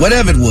whatever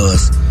it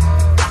was.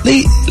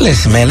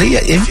 Listen, man,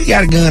 if you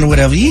got a gun or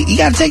whatever, you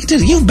got to take it to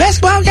the youth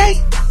basketball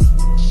game.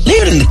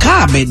 Leave it in the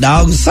car, big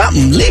dog, or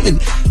something. Leave it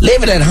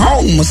at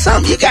home or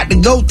something. You got to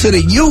go to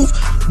the youth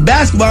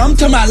basketball. I'm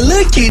talking about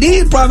little kids.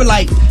 These probably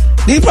like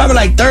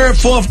third,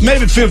 fourth,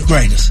 maybe fifth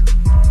graders.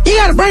 You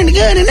got to bring the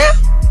gun in there.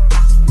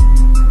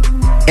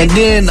 And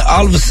then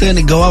all of a sudden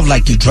it go off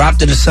like you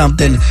dropped it or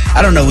something.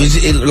 I don't know.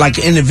 Like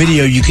in the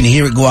video, you can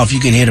hear it go off. You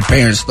can hear the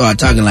parents start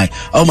talking like,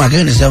 "Oh my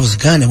goodness, that was a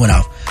gun that went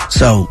off."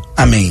 So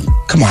I mean,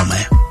 come on,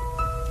 man.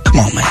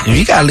 If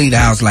you gotta leave the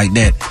house like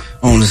that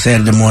on a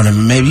Saturday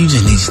morning, maybe you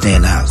just need to stay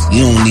in the house.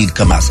 You don't need to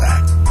come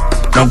outside.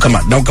 Don't come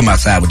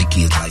outside with the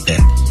kids like that.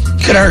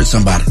 You could hurt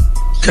somebody.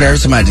 Could hurt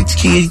somebody's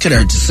kid. You could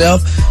hurt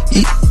yourself.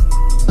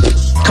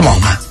 Come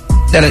on, man.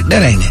 That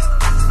ain't it.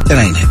 That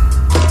ain't it.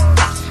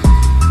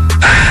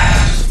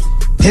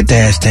 Hit the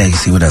hashtag and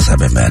see what else I've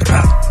been mad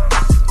about.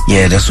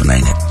 Yeah, this one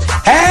ain't it.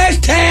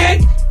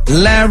 Hashtag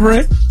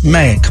Larry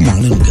Mad. Come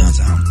on, leave the guns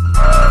on.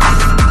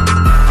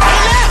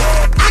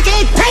 I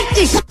can't take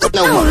this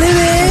no more.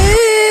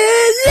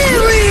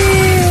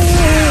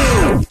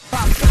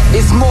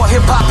 It's more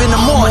hip-hop in the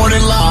morning.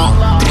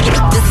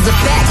 This is a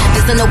fact,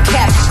 this is no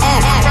cap.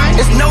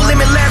 It's No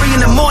Limit Larry in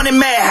the morning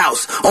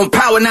Maddhouse on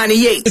Power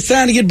 98. It's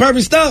time to get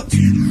Burpie's Thoughts.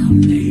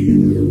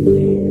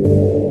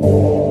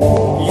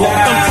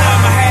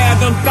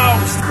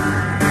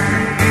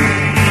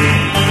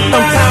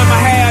 Sometimes I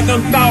had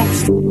them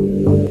thoughts.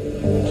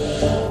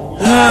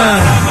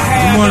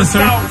 Good morning,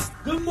 sir.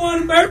 Good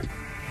morning, Burp.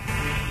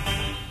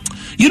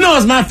 You know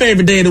it's my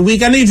favorite day of the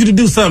week. I need you to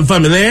do something for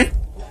me, Larry.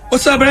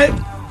 What's up, babe?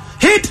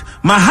 Hit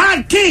my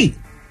hot key.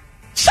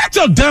 Shut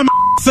your dumb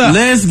ass up.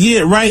 Let's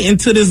get right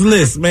into this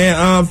list,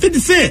 man. 50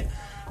 Cent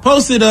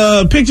posted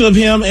a picture of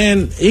him,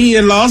 and he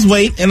had lost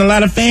weight, and a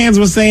lot of fans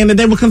were saying that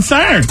they were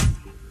concerned.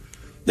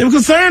 They were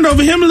concerned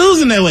over him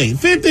losing that weight.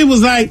 50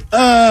 was like,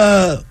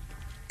 I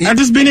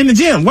just been in the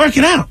gym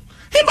working out.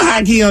 Hit my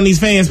hot key on these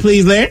fans,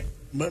 please, Larry.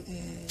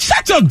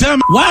 Shut your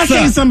dumb. Why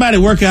can't somebody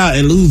work out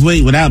and lose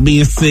weight without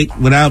being sick,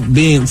 without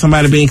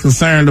somebody being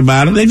concerned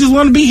about them? They just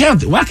want to be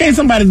healthy. Why can't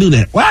somebody do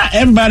that? Why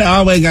everybody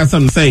always got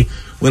something to say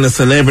when a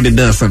celebrity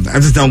does something? I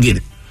just don't get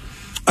it.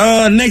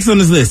 Next on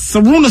this list,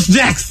 Sarunas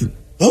Jackson.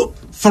 Oh,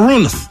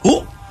 Sarunas.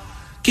 Oh,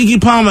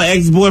 Keke Palmer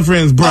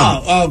ex-boyfriend's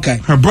brother. Oh, okay.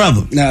 Her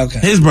brother. No, okay.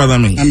 His brother, I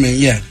mean,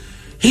 yeah.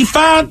 He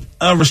filed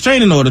a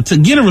restraining order to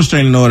get a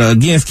restraining order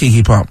against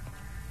Keke Palmer,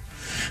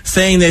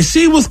 saying that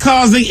she was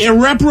causing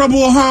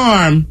irreparable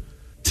harm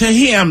to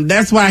him.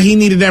 That's why he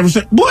needed that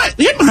restraining. Boy,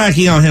 hit my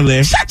hockey on him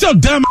there. Shut your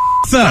dumb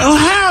ass up. Oh,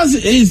 how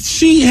is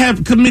she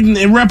have committing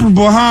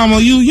irreparable harm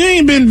on you? You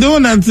ain't been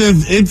doing nothing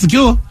since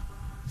Insecure.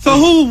 So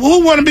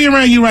who want to be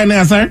around you right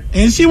now, sir?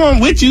 And she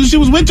wasn't with you. She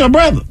was with your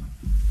brother.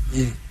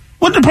 Yeah.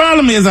 What the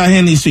problem is out here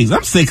in these streets?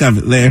 I'm sick of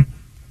it, Larry.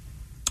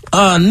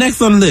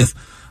 Next on the list,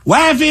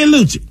 YFN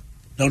Lucci.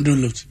 Don't do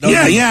Lucci.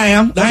 Yeah, I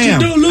am. Don't you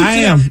do Lucci? I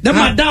am. That's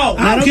my dog.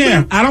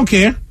 I don't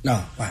care. No,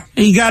 wow.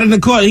 He got in the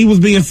court. He was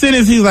being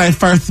sentenced. He was like,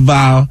 first of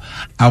all,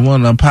 I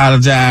want to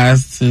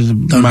apologize to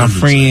my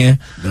friend,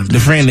 the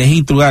friend that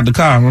he threw out the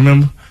car,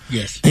 remember?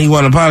 Yes. He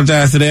want to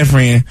apologize to that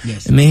friend.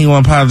 Yes. And then he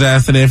want to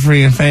apologize to that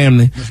friend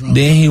family.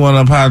 Then he want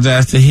to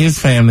apologize to his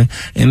family.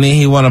 And then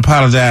he want to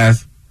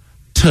apologize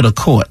to the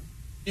court.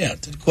 Yeah,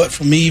 to the court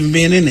for me even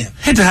being in there.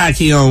 Hit the high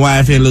key on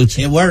YFN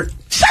Lucci. It worked.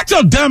 Shut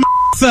your dumb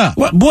ass up.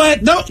 What, boy,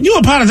 don't you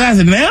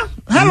apologizing now?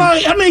 How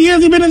long, how many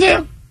years you been in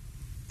jail?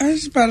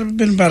 It's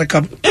been about a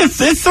couple.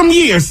 It's some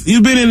years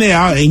you've been in there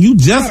and you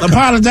just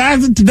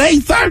apologizing today,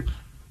 sir?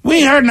 We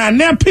ain't heard not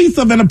now piece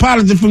of an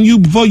apology from you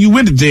before you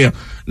went to jail.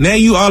 Now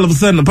you all of a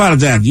sudden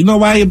apologize. You know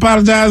why he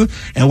apologizing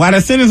and why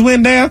that sentence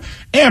went down?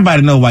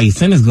 Everybody know why your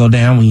sentence go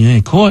down when you're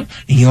in court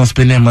and you don't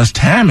spend that much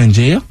time in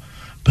jail.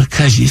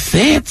 Because you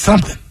said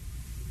something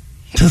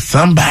to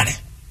somebody.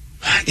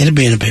 It'll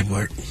be in the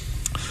paperwork.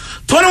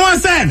 21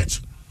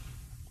 Savage.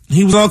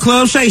 He was on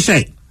Club Shay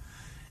Shay.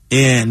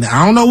 And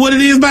I don't know what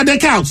it is about that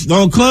couch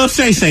on Club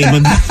Shay Shay,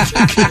 but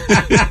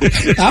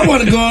I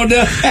want to go on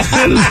there.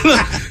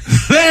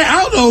 I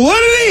don't know what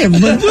it is,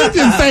 but you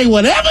can say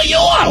whatever you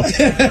want.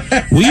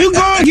 When you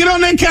go and get on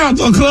that couch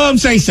on Club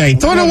Shay Shay,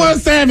 21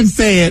 Savage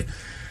said,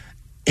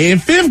 in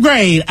 5th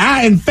grade,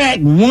 I in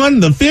fact won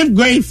the 5th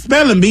grade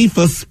spelling bee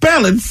for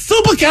spelling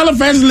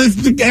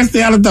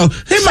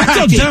supercalifragilisticexpialidocious. Shut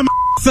your dumb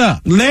ass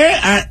up.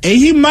 Larry,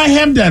 he might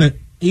have done it.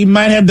 He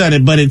might have done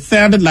it, but it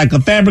sounded like a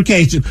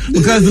fabrication.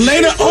 Because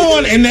later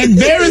on in that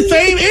very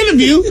same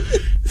interview,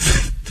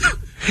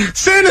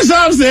 Shannon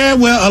Sharp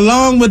said, well,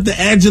 along with the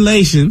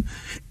adulation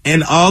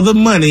and all the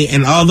money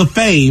and all the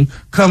fame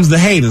comes the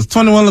haters.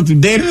 21 looked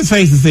dead in his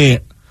face and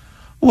said,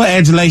 what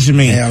adulation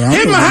mean?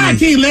 Hit my high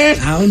key, Larry.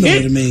 I don't know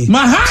what it means.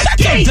 My high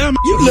key. You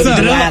looked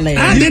it up.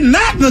 I did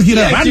not look it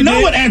up. I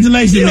know what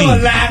adulation means. You a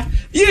lie.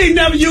 You ain't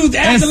never used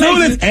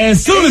adulation.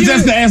 As soon as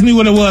Jessica asked me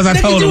what it was, I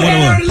told her what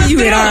it was. You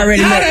had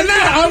already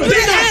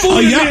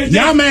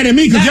y'all mad at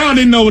me because y'all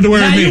didn't know what the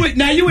word meant.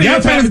 Now you ain't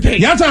y'all trying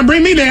to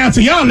bring me down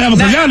to y'all level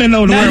because y'all didn't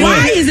know what the word was.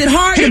 Why is it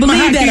hard to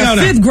believe that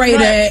a 5th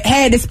grader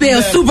had to spell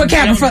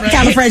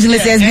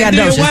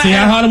supercalifragilisticexpialidocious? See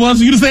how hard it was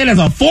for you to say that's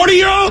a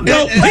 40-year-old?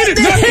 No, hit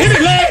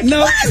it, Larry.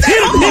 No,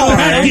 I'm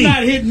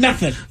not hitting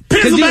nothing.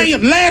 Pennsylvania,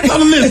 last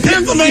on the list.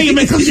 Pennsylvania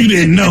man, because you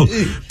didn't know.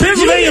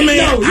 Pennsylvania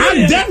man,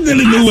 I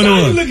definitely knew what it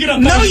was.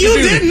 No, you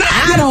did not.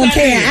 I don't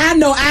care. I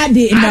know I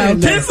didn't know.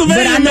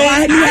 Pennsylvania, but I know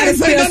I knew how to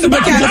spell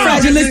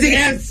supercalifragilistic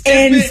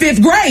in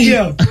 5th grade.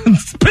 Yeah.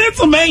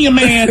 Pennsylvania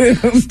man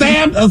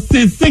stabbed a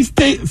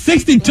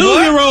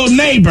 62-year-old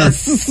neighbor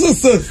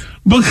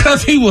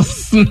because he was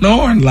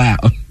snoring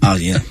loud. Oh,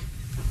 yeah.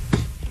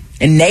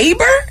 A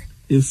neighbor?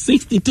 His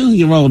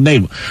 62-year-old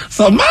neighbor.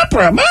 So my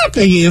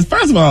thing is,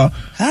 first of all,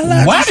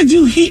 why did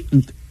you hear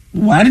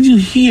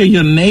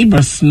your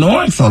neighbor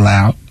snoring so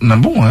loud?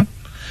 Number one,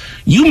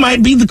 you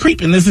might be the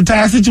creep in this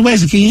entire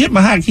situation. Can you hit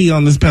my high key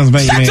on this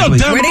Pennsylvania man,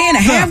 please? Were they in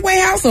a halfway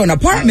house or an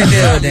apartment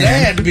building? They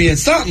had to be in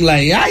something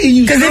like that.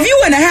 Because if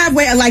you in a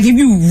halfway, like if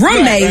you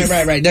roommates,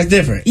 right, that's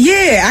different.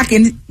 Yeah, I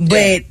can.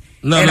 But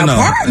no.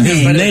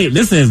 apartment.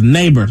 This is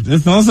neighbor.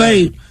 This don't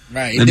say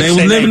that they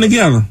was living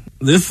together.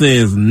 This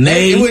is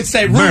neighbor. It would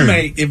say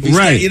roommate if you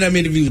right. You know what I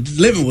mean? If you was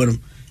living with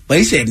him. But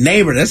he said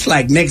neighbor. That's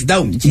like next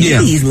door.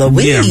 Jeez,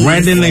 Louise. Yeah,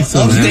 right there next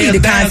door. You need to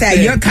contact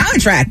your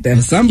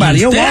contractor. Somebody.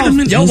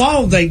 Your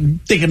walls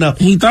ain't thick enough.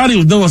 He thought he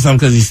was doing something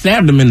because he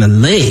stabbed him in the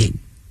leg.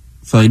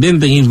 So he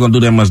didn't think he was going to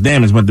do that much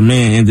damage, but the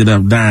man ended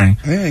up dying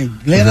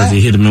because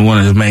he hit him in one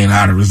of his main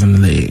arteries in the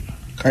leg.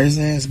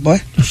 Crazy ass boy.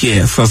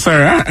 Yeah, so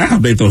sir, I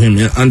hope they throw him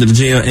under the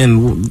jail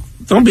and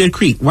don't be a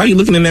creep. Why are you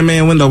looking in that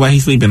man's window while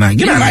he's sleeping at night?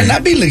 Get out of here. Might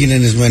not be looking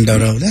in his window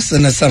though. That's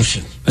an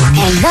assumption.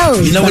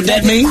 You know what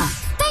that means?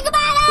 Think about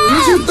it.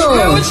 What you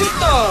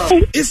thought?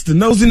 It's the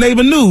Nosy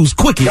Neighbor News.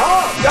 Quickie.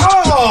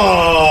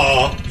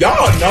 Y'all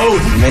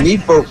nosy. Man,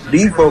 these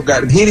folks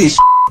got hit his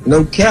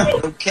no cap.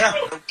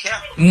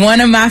 One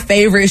of my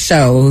favorite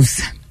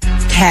shows,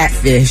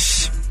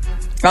 Catfish.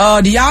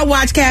 Oh, do y'all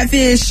watch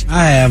Catfish?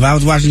 I have. I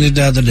was watching it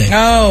the other day.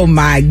 Oh,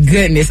 my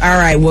goodness. All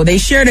right. Well, they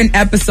shared an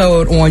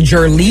episode on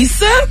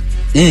Jerlisa.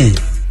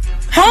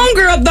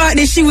 Homegirl thought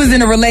that she was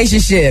in a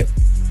relationship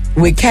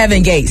with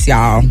Kevin Gates,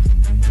 y'all.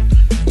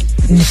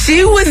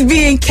 She was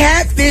being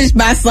catfished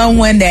by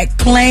someone that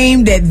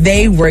claimed that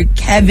they were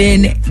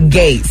Kevin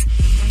Gates.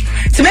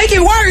 To make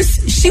it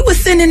worse, she was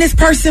sending this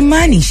person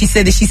money. She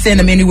said that she sent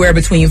them anywhere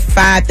between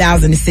 $5,000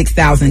 to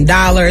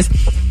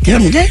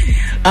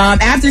 $6,000.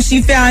 After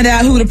she found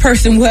out who the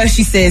person was,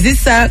 she says, it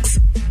sucks.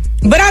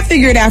 But I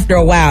figured after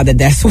a while that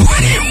that's what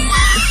it was.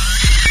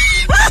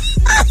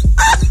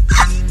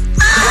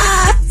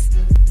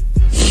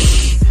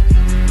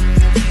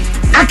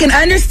 I can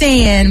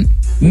understand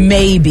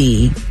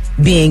maybe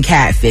being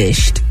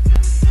catfished.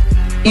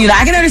 You know,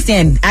 I can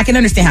understand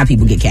how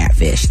people get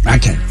catfished. I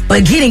can.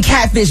 But getting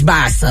catfished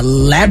by a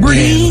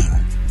celebrity,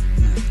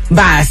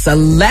 that's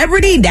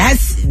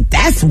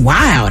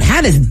wild.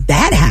 How does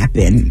that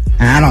happen?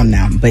 I don't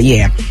know. But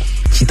yeah,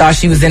 she thought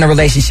she was in a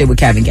relationship with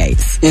Kevin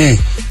Gates.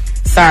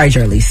 Sorry,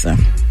 Jerlisa.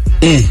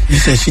 You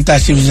said she thought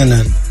she was in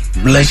a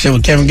relationship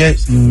with Kevin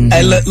Gates?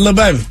 Hey, little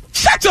baby,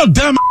 shut your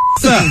dumb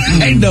ass up.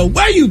 Ain't no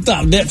way you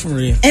thought that for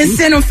real. And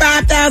send him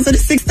 $5,000 to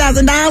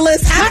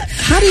 $6,000.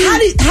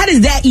 How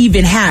does that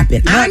even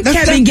happen? I'm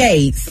Kevin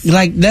Gates.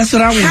 Like, that's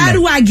what I want to know. How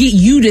do I get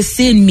you to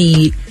send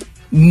me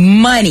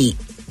money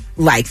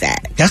like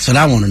that? That's what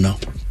I want to know.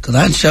 Because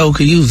I sure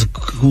could use a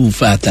cool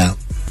 $5,000.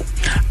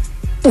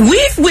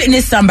 We've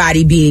witnessed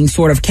somebody being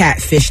sort of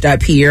catfished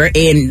up here,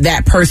 and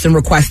that person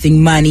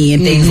requesting money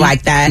and things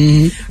like that.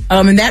 And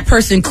that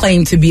person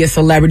claimed to be a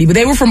celebrity, but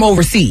they were from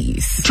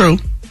overseas. True.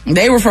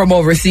 They were from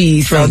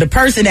overseas, so the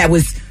person that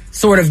was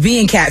sort of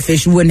being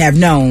catfished wouldn't have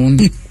known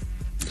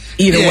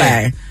either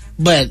way.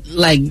 But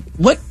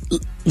what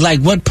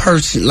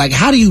person? Like,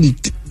 how do you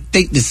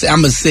think this?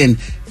 I'm gonna send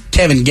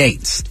Kevin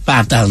Gates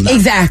 $5,000.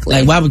 Exactly.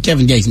 Like, why would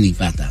Kevin Gates need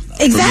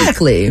 $5,000?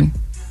 Exactly.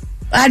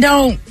 I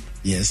don't.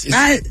 Yes,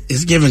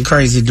 it's giving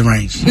crazy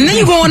deranged. And then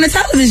you go on the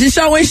television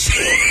show and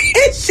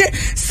shit.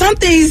 Some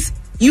things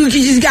you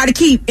just got to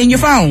keep in your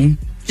phone.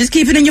 Just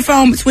keep it in your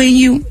phone between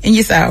you and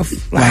yourself.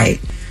 Like,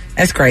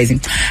 that's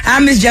crazy.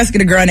 I'm Miss Jessica,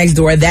 the girl next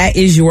door. That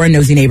is your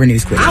Nosy Neighbor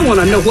News Quickie. I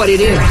want to know what it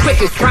is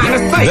Quickie's trying to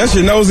say. That's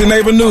your Nosy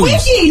Neighbor News.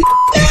 Quickie!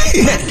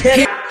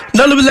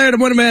 No Limit Larry, the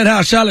Morning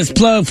Maddhouse, Charlotte's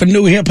plug for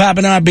new hip-hop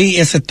and R&B.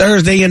 It's a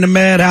Thursday in the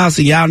Maddhouse,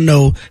 and y'all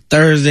know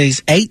Thursdays,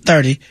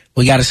 8:30,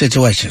 we got a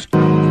situation.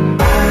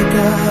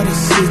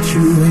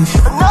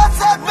 Situation. Not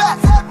that bad,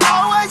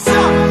 always up.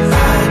 I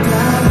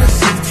got a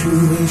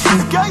situation. I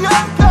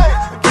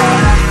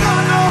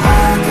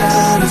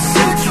got a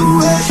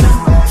situation.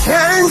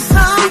 Can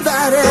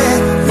somebody,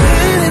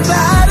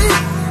 anybody,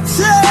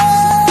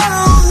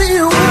 tell me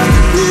what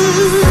to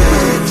do?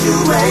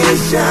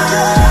 Situation.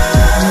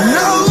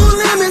 No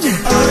limit.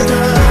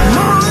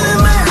 More in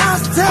my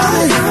house, tell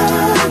me.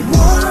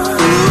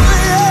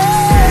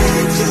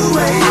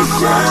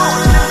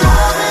 Situation.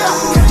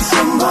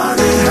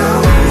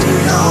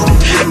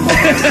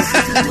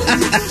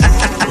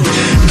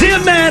 Dear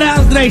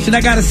Maddhouse Nation, I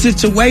got a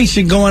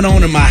situation going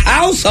on in my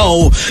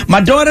household.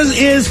 My daughter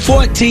is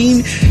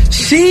 14.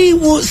 She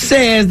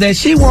says that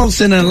she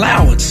wants an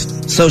allowance.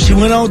 So she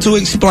went on to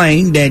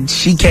explain that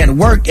she can't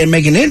work and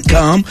make an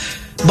income,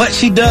 but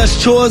she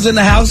does chores in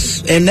the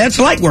house, and that's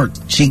light work.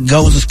 She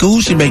goes to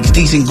school, she makes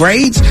decent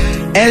grades,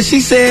 and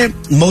she said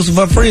most of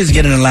her friends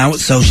get an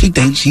allowance, so she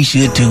thinks she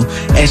should too,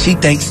 and she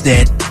thinks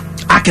that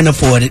I can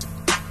afford it,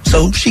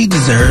 so she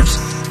deserves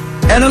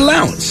an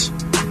allowance.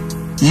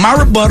 My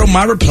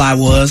reply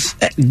was,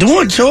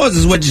 doing chores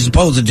is what you're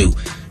supposed to do.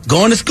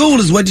 Going to school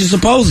is what you're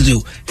supposed to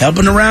do.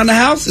 Helping around the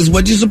house is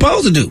what you're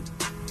supposed to do.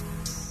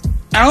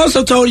 I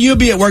also told her you'll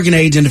be at working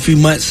age in a few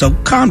months, so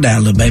calm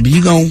down, little baby.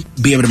 You're going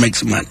to be able to make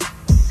some money.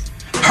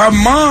 Her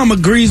mom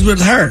agrees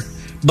with her,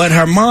 but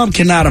her mom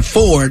cannot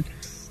afford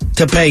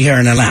to pay her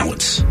an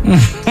allowance.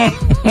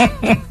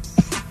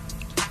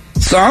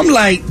 So I'm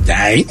like,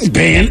 I ain't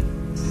paying it.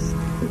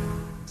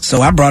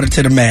 So I brought it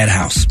to the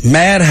Maddhouse.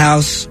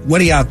 Maddhouse, what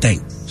do y'all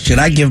think? Should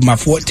I give my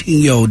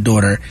 14-year-old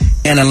daughter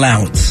an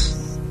allowance?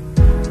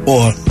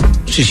 Or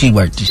should she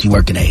work? Does she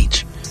work at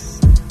age?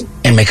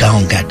 And make her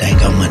own goddamn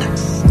money?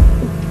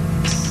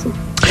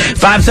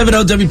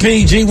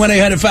 570-WPG,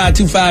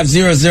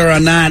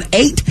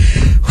 1-800-525-0098.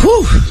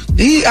 Whew.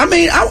 I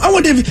mean, I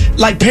wonder if,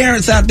 like,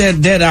 parents out there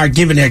that are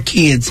giving their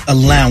kids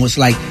allowance,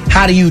 like,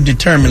 how do you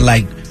determine,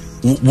 like,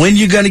 when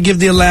you're going to give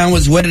the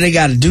allowance, what do they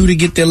got to do to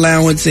get the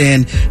allowance,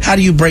 and how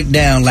do you break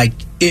down, like,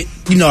 it,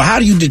 you know, how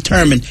do you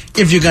determine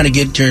if you're going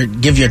to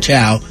give your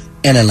child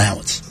an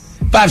allowance?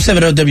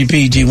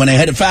 570-WPG,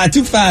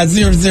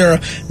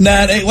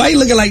 1-800-525-0098. Why you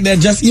looking like that,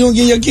 Justin? You don't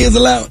give your kids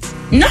allowance?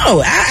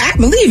 No, I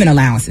believe in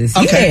allowances.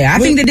 Okay. Yeah, I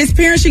think that this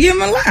parent should give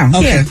them an allowance.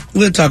 Okay, yeah.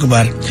 We'll talk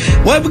about it.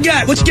 What we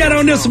got? What you got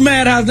on this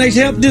Maddhouse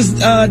Nation? Help this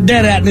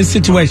dad out in this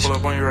situation.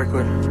 Pull up on you right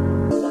quick.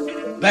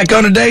 Back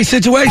on today's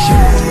situation.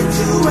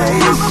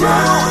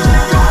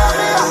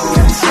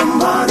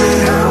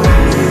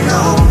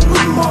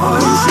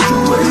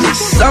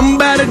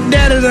 Somebody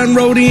daddy done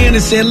wrote in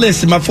and said,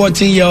 listen, my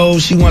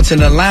 14-year-old, she wants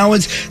an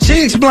allowance.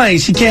 She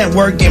explains she can't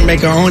work and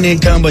make her own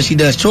income, but she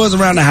does chores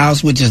around the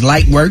house, which is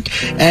light work.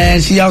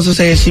 And she also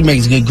says she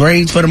makes good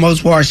grades for the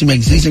most part. She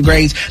makes decent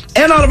grades.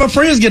 And all of her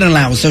friends get an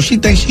allowance, so she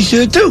thinks she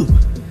should too.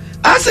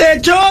 I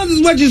said chores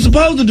is what you're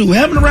supposed to do.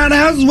 Helping around the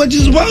house is what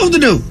you're supposed to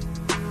do.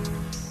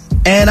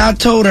 And I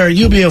told her,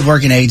 you'll be of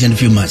working age in a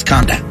few months.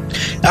 Calm down.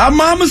 Our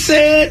mama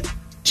said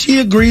she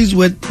agrees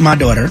with my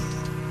daughter,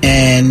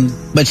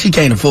 but she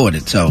can't afford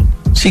it, so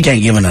she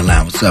can't give an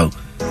allowance. So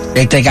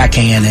they think I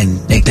can, and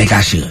they think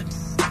I should.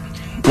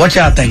 What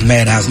y'all think,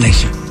 Maddhouse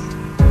Nation?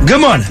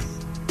 Good morning.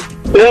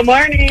 Good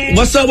morning.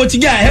 What's up? What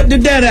you got? Help the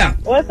dad out.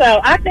 What's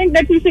up? I think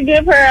that you should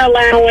give her an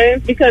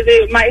allowance because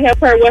it might help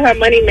her with her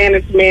money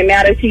management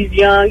now that she's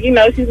young. You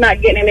know, she's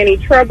not getting in any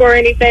trouble or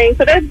anything,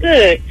 so that's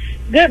good.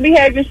 Good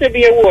behavior should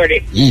be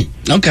awarded.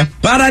 Okay.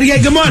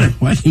 598, good morning.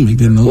 Why do you make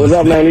that noise? What's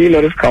up, man? You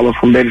know this Carlos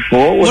from Betty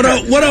Ford. What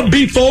up,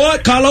 B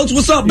Ford? Carlos,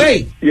 what's up,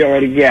 babe? You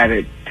already got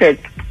it.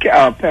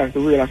 Pastor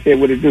Will, I said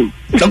what it do.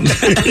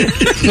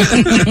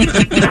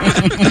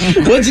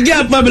 What you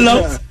got, Bubby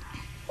Lowe?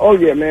 Oh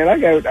yeah, man. I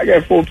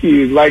got 4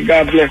 kids. Like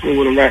God bless me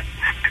with them, man.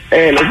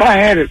 And if I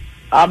had it,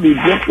 I'd be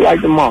just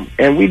like the mom.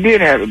 And we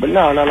did have it, but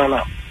no.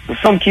 But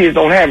some kids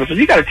don't have it, so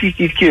you got to teach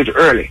these kids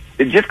early.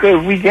 Just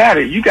because we got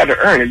it, you got to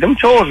earn it. Them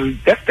chores,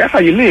 that's how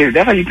you live.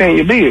 That's how you paying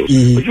your bills.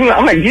 But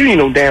I'm not giving you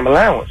no damn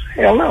allowance.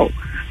 Hell no.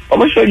 I'm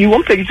gonna show you.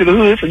 I'm taking you to the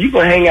hood, so you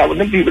gonna hang out with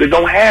them people that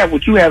don't have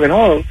what you have at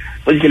home,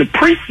 so you can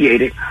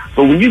appreciate it.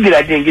 So when you get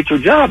out there and get your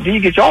job, then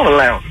you get your own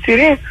allowance. Till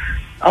then,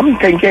 I'm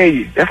taking care of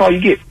you. That's all you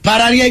get.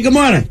 598, good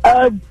morning.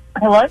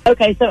 Hello?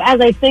 Okay, so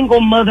as a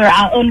single mother,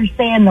 I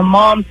understand the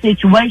mom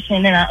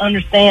situation, and I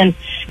understand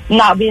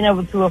not being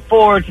able to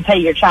afford to pay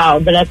your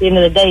child. But at the end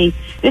of the day,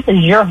 this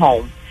is your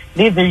home.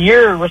 These are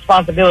your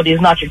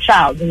responsibilities, not your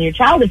child's. And your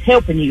child is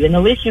helping you, and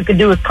the least you could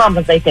do is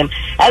compensate them.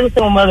 As a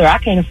single mother, I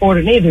can't afford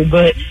it either,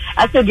 but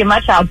I still give my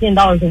child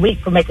 $10 a week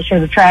for making sure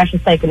the trash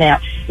is taken out,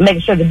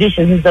 making sure the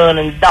dishes is done,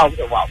 and the dogs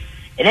are walked.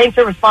 It ain't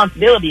your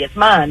responsibility, it's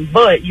mine,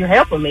 but you're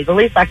helping me. The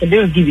least I can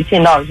do is give you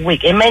 $10 a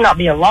week. It may not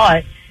be a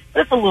lot,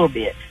 but it's a little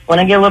bit. When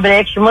I get a little bit of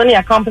extra money,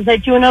 I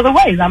compensate you in other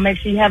ways. I make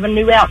sure you have a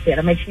new outfit.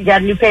 I make sure you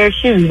got a new pair of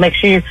shoes. Make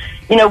sure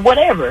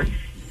whatever.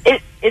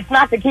 It's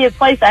not the kid's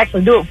place to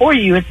actually do it for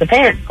you. It's the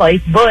parent's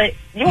place. But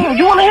you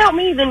want to help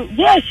me, then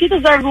yeah, she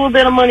deserves a little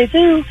bit of money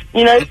too.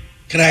 You know.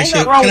 Can I ask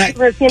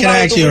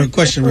you a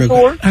question real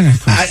quick?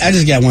 I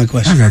just got one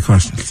question. I got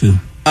questions too.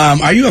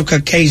 Are you of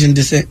Caucasian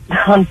descent?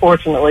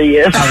 Unfortunately,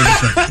 yes.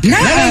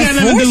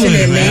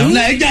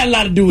 It got a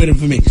lot to do with it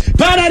for me.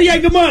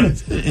 598, good morning.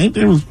 Ain't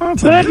they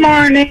responsible? Good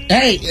morning.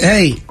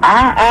 Hey.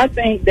 I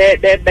think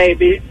that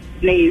baby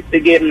needs to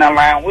get an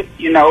allowance.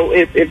 You know,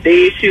 if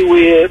the issue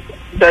is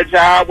the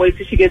job, wait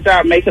till she gets a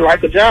job, make it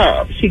like a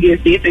job. She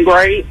gets decent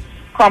grades,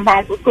 come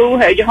home from school,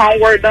 have your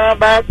homework done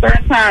by a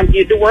certain time,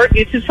 get to work,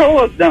 get your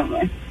chores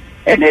done.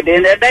 And at the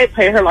end of the day,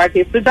 pay her like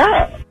it's a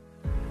job.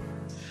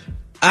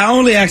 I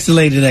only asked the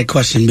lady that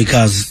question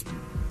because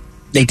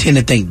they tend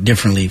to think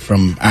differently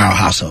from our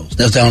households.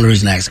 That's the only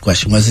reason I asked the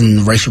question. It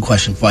wasn't a racial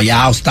question for you.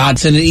 I'll start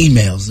sending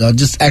emails. I'll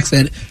just ask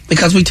that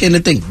because we tend to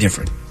think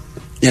different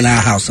in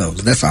our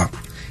households. That's all.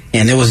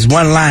 And there was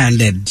one line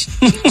that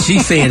she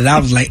said, and I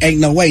was like,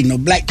 ain't no way, no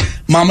black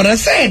mama done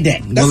said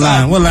that.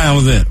 What line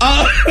was that?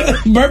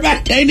 Burp,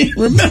 I can't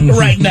even remember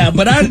right now,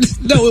 but I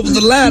just know it was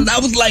a line. I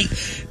was like,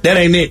 that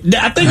ain't it.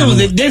 I think it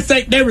was this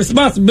ain't their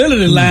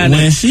responsibility line.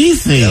 When she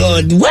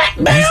said, what,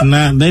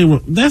 man?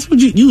 That's what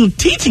you were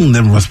teaching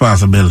them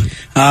responsibility.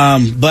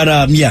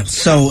 Yeah.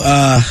 So,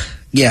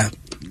 yeah.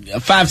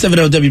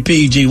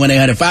 570-WPEG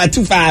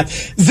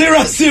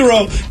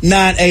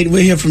 1-800-525-0098.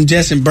 We'll hear from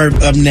Jess and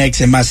Burp up next,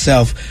 and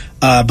myself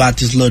about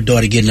this little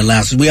daughter getting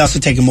allowances. We also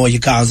taking more of your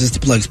calls. It's the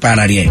Plug Spot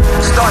 98.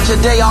 Start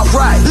your day off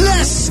right.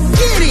 Let's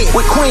get it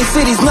with Queen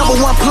City's #1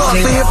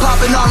 plug for hip hop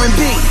and R&B.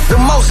 The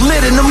most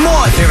lit in the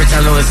morning. Favorite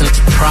time to listen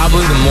to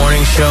probably the morning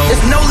show.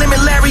 It's No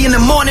Limit Larry in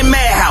the Morning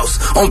Madhouse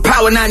on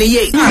Power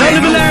 98. No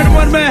Limit Larry in the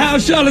Morning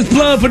Madhouse. Charlotte's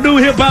plug for new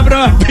hip hop and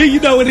R&B.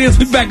 You know what it is.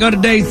 We back on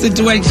today's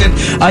situation.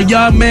 A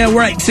young man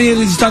writes in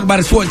and he's talking about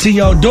his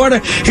 14-year-old daughter.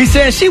 He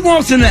says she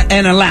wants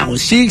an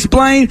allowance. She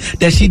explained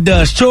that she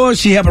does chores.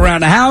 She help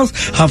around the house.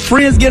 Her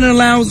friends get an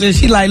allowance, and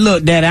she like,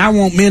 look, Daddy, I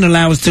want me an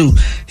allowance too.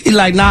 He's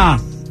like, nah,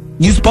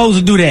 you supposed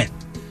to do that.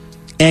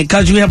 And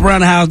cause you help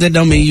around the house, that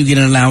don't mean you get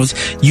an allowance.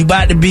 You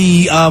about to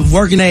be of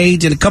working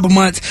age in a couple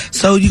months,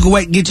 so you can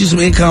wait and get you some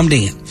income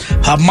then.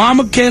 Her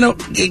mama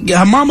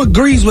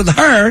agrees with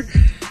her,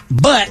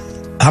 but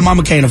her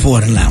mama can't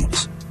afford an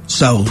allowance.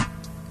 So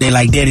they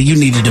like, Daddy, you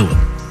need to do it.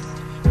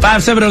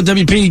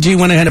 570-WPEG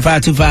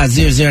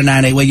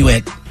 1-800-525-0098. Where you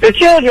at? The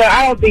children,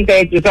 I don't think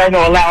they deserve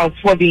no allowance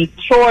for the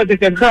chores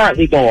that they're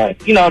currently doing.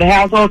 You know, the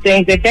household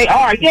things that they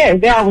are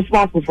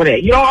responsible for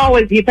that. You don't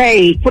always get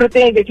paid for the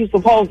things that you're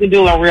supposed to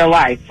do in real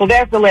life. So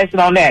that's the lesson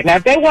on that. Now,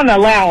 if they want an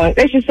allowance,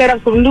 they should set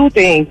up some new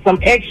things, some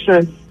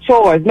extra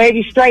chores,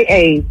 maybe straight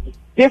A's,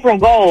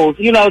 different goals,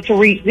 you know, to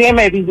reach. Then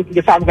maybe we can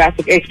talk about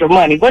some extra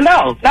money. But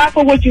no, not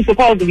for what you're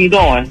supposed to be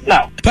doing.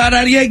 No.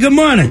 598, good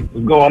morning.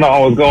 What's going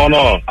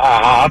on?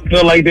 I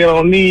feel like they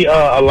don't need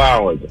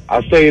allowance.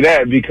 I say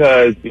that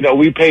because, you know,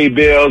 we pay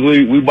bills,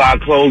 we buy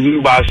clothes, we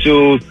buy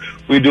shoes,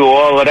 we do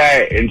all of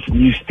that, and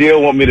you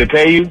still want me to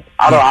pay you?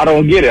 I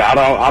don't get it.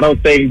 I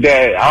don't think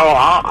that.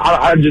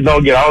 I just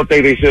don't get it. I don't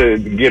think they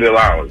should get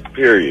allowance.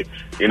 Period.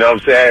 You know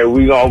what I'm saying?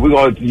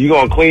 You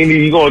gonna clean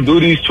these, you gonna do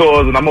these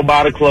chores, and I'm gonna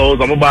buy the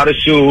clothes, I'm gonna buy the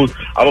shoes,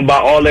 I'm gonna buy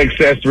all the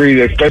accessories,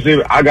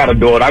 especially I got a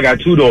daughter, I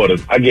got 2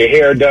 daughters. I get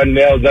hair done,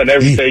 nails done,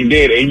 everything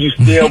did, and you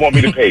still want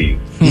me to pay you.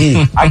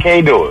 I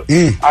can't do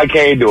it. I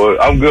can't do it.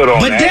 I'm good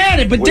on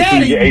that. But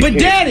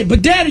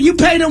daddy, you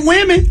pay them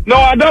women. No,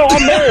 I don't.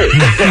 I'm married.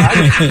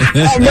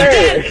 I'm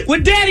married.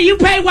 Well, daddy, you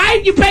pay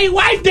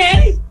wife,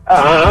 daddy.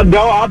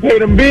 No, I pay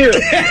them bills.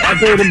 I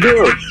pay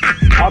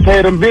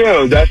them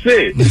bills. That's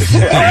it.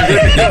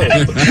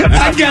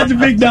 I got you,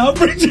 big dog.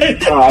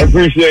 Appreciate it. I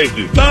appreciate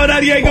you.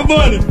 98, good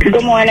morning.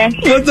 Good morning.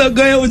 What's up?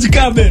 Go ahead with your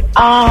comment.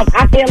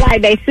 I feel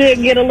like they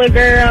should get a little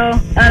girl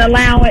an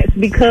allowance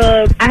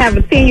because I have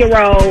a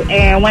 10-year-old,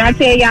 and when I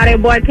tell y'all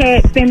that boy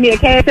Cat send me a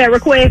cash app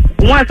request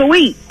once a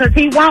week because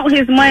he wants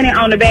his money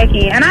on the back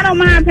end, and I don't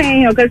mind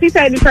paying him because he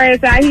take the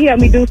trash out, he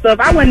helped me do stuff.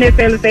 I wouldn't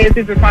necessarily say it's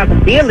his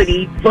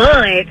responsibility,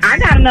 but I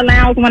got an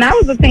allowance when I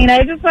was a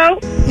teenager, so I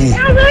was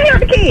gonna help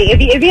the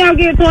kid. If you don't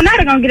give it to him, now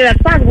they're gonna get it out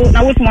the pocketbook.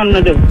 Now what you want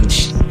them to do?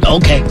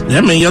 Okay.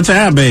 That mean your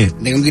time, babe.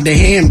 They gonna get their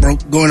hand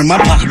broke going in my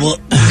pocketbook.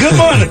 Good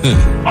morning.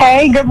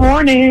 Hey, good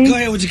morning. Go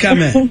ahead with your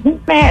comment.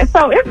 Man,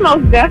 so it's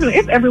most definitely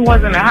it's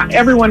everyone in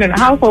the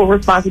household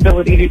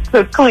responsibility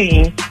to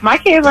clean. My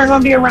kids aren't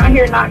gonna be around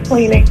here not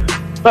cleaning.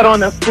 But on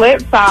the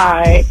flip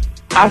side,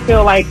 I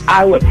feel like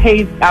I would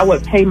pay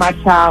my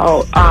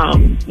child,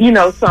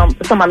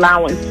 some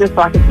allowance just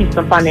so I can teach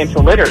them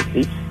financial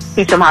literacy,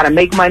 teach them how to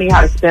make money,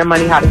 how to spend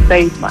money, how to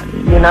save money.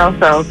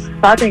 So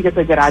I think it's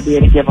a good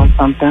idea to give them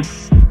something.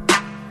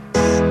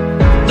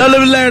 No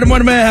Limit Larry, the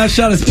Morning Maddhouse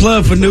shot his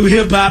plug for new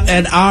hip hop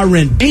and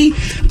R&B.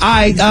 All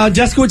right,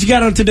 Jessica, what you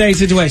got on today's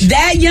situation?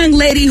 That young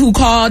lady who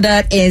called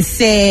up and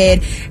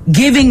said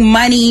giving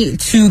money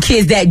to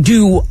kids that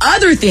do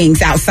other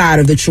things outside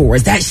of the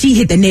chores, that she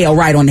hit the nail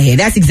right on the head.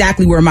 That's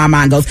exactly where my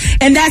mind goes.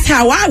 And that's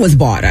how I was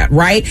brought up,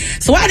 right?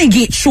 So I didn't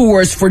get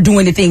chores for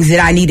doing the things that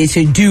I needed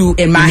to do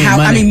in my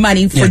house.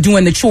 Money for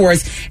doing the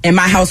chores in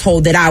my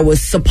household that I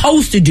was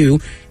supposed to do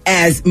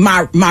as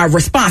my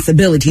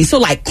responsibility. So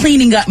like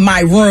cleaning up my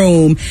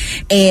room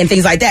and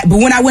things like that. But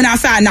when I went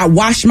outside and I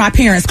washed my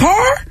parents'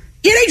 car,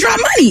 yeah, they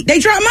dropped money. They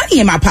dropped money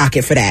in my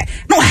pocket for that.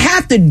 I don't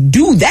have to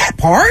do that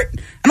part.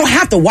 I don't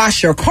have to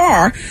wash your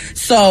car.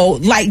 So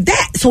like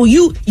that. So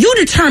you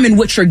determine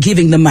what you're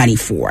giving the money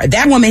for.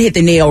 That woman hit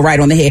the nail right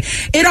on the head.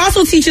 It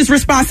also teaches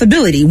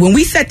responsibility. When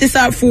we set this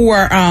up for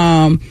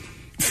our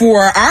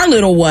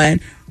little one,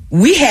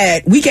 we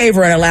gave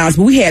her an allowance,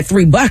 but we had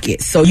 3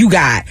 buckets. So you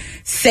got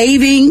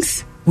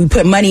savings. We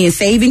put money in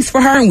savings for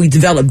her, and we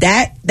developed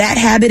that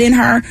habit in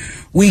her.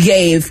 We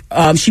gave,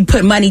 she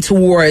put money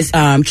towards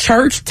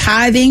church,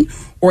 tithing,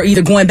 or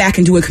either going back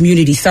and doing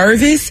community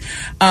service.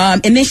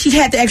 And then she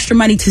had the extra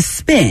money to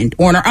spend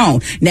on her own.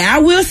 Now, I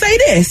will say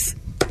this,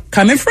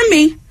 coming from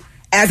me,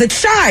 as a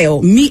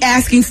child, me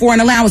asking for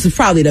an allowance was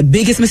probably the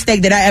biggest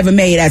mistake that I ever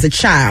made as a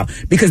child.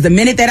 Because the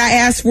minute that I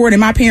asked for it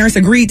and my parents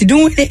agreed to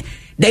doing it,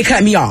 they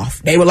cut me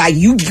off. They were like,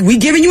 we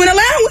giving you an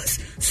allowance.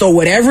 So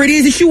whatever it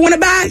is that you want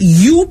to buy,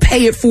 you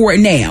pay it for it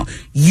now.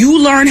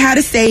 You learn how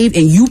to save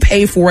and you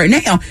pay for it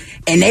now.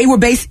 And they were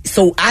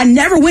so I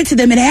never went to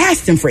them and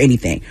asked them for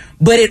anything.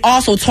 But it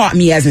also taught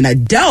me as an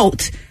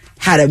adult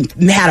how to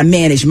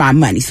manage my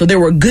money. So there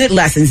were good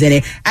lessons in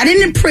it. I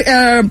didn't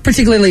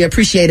particularly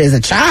appreciate it as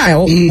a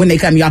child when they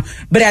cut me off.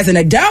 But as an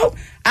adult,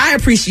 I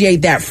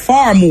appreciate that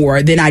far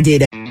more than I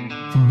did.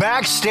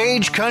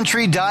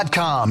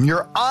 BackstageCountry.com,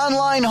 your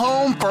online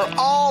home for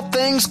all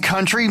things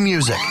country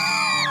music.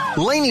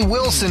 Lainey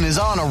Wilson is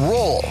on a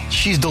roll.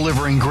 She's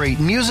delivering great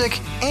music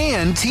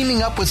and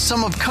teaming up with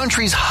some of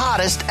country's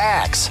hottest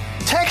acts.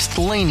 Text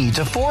Lainey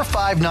to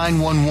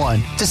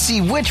 45911 to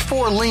see which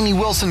 4 Lainey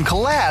Wilson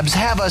collabs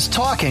have us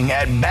talking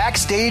at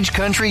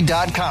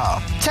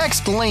BackstageCountry.com.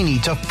 Text Lainey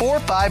to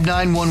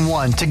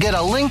 45911 to get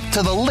a link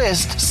to the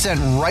list sent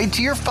right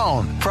to your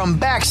phone from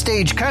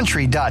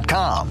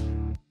BackstageCountry.com.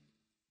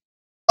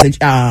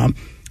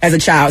 As a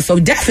child. So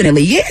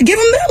definitely, yeah, give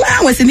them the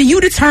allowance and then you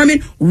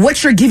determine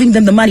what you're giving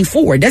them the money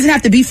for. It doesn't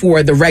have to be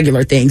for the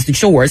regular things, the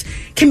chores.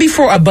 It can be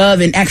for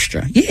above and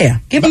extra. Yeah,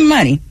 give them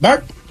money.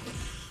 Bert?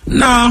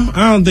 No,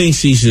 I don't think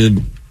she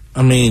should.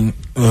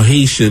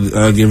 He should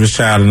give his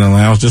child an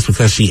allowance just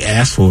because she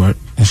asked for it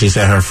and she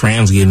said her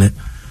friend's getting it.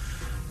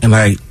 And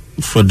like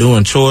for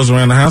doing chores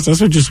around the house,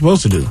 that's what you're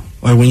supposed to do.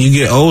 Like when you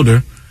get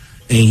older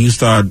and you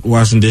start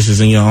washing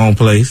dishes in your own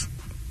place,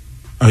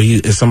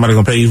 is somebody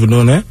gonna pay you for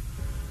doing that?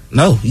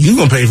 No, you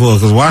gonna pay for it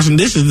because washing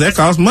dishes, that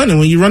costs money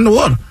when you run the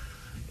water.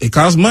 It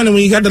costs money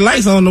when you got the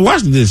lights on to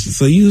wash the dishes.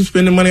 So you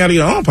spending money out of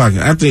your own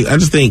pocket. I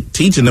just think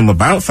teaching them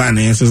about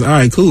finances, all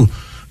right, cool.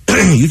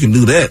 You can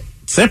do that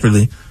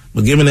separately,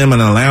 but giving them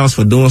an allowance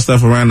for doing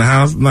stuff around the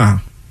house, nah.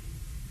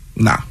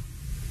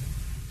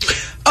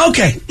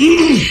 Okay.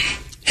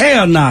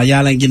 Hell nah,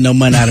 y'all ain't getting no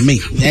money out of me.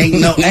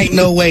 Ain't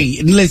no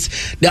way.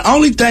 Listen, the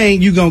only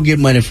thing you gonna get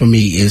money from me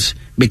is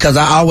because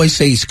I always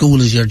say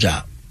school is your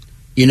job.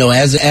 You know,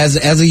 as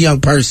a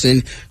young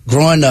person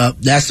growing up,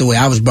 that's the way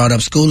I was brought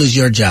up. School is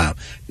your job.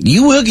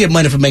 You will get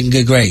money for making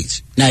good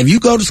grades. Now, if you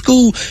go to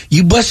school,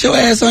 you bust your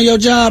ass on your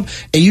job,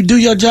 and you do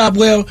your job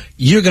well,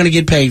 you're going to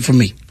get paid from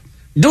me.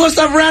 Doing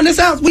stuff around this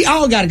house, we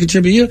all got to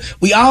contribute here.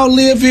 We all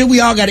live here. We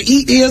all got to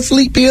eat here,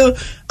 sleep here,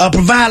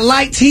 provide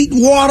lights, heat,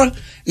 and water.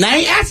 Now, I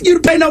ain't asking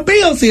you to pay no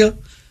bills here.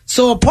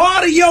 So a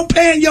part of your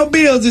paying your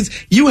bills is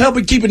you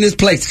helping keeping this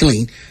place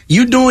clean.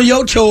 You doing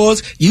your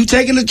chores. You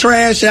taking the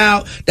trash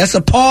out. That's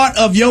a part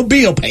of your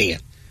bill paying.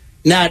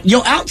 Now,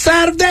 your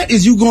outside of that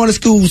is you going to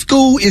school.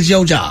 School is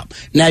your job.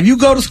 Now, if you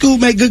go to school,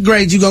 make good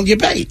grades, you're going to get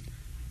paid.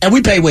 And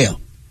we pay well.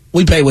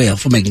 We pay well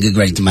for making good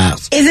grades in my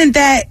house. Isn't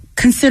that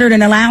considered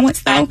an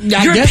allowance, though?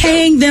 You're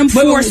paying them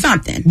for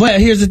something. Well,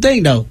 here's the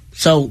thing, though.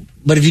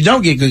 But if you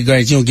don't get good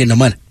grades, you don't get no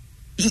money.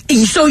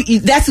 So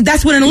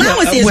that's what an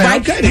allowance is,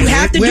 right? Okay, you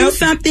have to do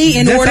something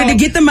in order to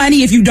get the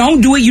money. If you don't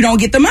do it, you don't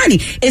get the money.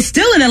 It's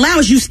still an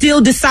allowance. You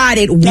still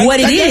decided what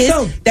it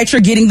is that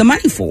you're getting the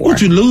money for.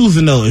 What you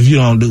losing, though, if you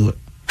don't do it?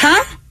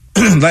 Huh?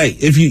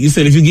 Like, if you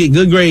said if you get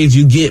good grades,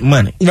 you get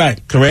money.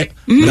 Right. Correct?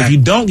 Mm-hmm. But if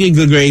you don't get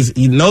good grades,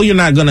 you know you're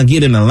not going to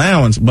get an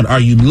allowance, but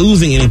are you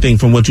losing anything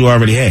from what you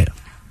already have?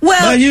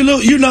 Well, you're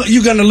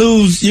gonna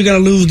lose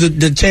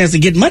the chance to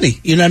get money.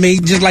 You know what I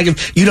mean? Just like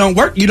if you don't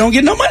work, you don't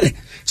get no money.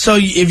 So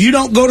if you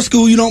don't go to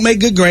school, you don't make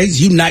good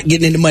grades, you're not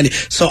getting any money.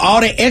 So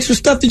all that extra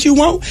stuff that you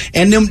want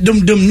and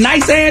them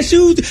nice ass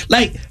shoes,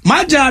 like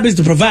my job is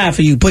to provide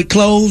for you, put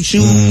clothes,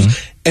 shoes,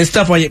 and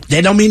stuff on you.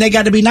 That don't mean they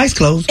got to be nice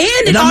clothes. And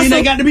it don't mean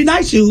they got to be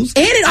nice shoes.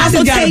 And it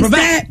also takes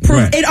that.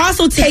 It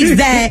also takes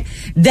that.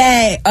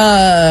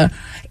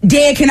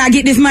 Dad, can I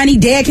get this money?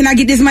 Dad, can I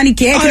get this money?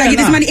 Dad, can I get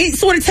this money? It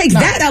sort of takes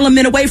that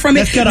element away from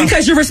it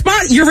because your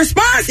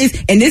response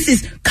is, and this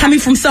is coming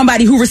from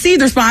somebody who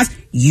received the response,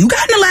 you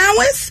got an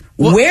allowance.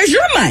 Where's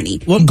your money?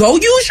 Go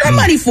use your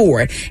money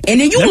for it. And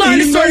then you learn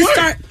to sort of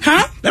start,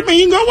 huh? That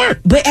means you can go work.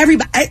 But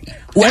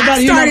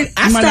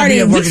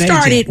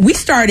we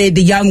started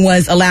the young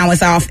ones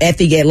allowance off at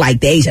the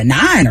age of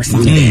 9 or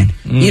something.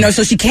 You know,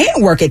 so she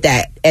can't work at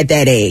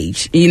that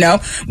age, you know.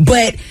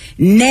 But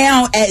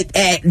now at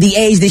the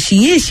age that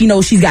she is, she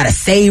knows she's got to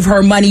save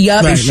her money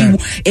up.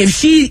 If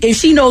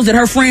she knows that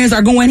her friends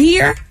are going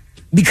here,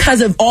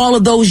 because of all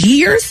of those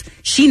years,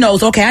 she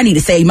knows, okay, I need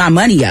to save my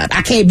money up.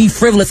 I can't be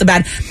frivolous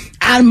about it.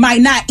 I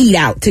might not eat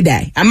out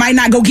today. I might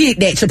not go get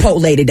that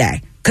Chipotle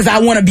today because I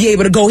want to be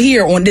able to go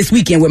here on this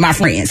weekend with my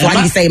friends. So I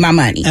need to save my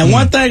money. And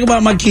one thing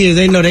about my kids,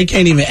 they know they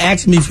can't even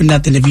ask me for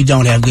nothing if you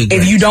don't have good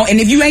grades. If you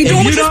ain't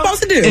doing what you're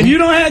supposed to do. If you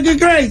don't have good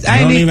grades,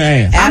 I don't even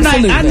ask. I'm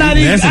not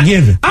even. That's a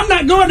given. I'm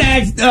not going to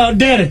ask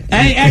Daddy.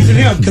 I ain't asking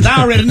him because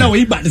I already know what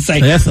he's about to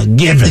say. That's a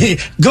given.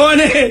 Go in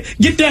there,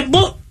 get that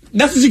book.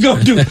 That's what you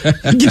gonna do.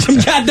 Get some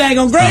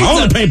goddamn grades.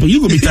 All the paper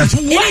you gonna be touching.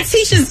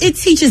 It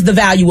teaches the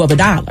value of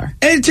 $1. And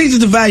it teaches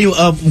the value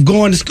of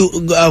going to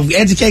school, of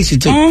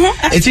education too.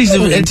 It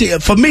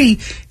teaches. For me,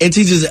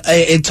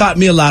 it taught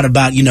me a lot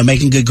about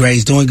making good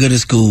grades, doing good at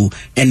school,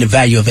 and the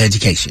value of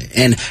education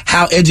and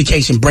how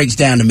education breaks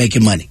down to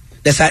making money.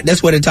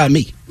 That's what it taught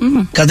me.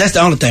 Because that's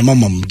the only thing my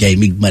mom gave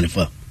me money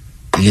for.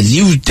 Because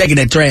you was taking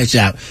that trash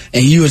out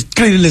and you was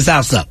cleaning this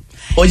house up,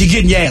 or you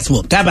getting your ass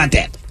whooped. How about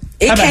that?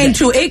 There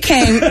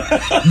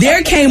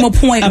came a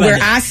point where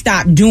I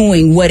stopped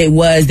doing what it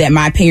was that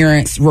my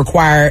parents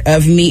required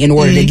of me in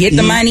order to get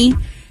the money.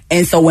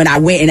 And so when I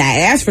went and I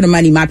asked for the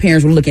money, my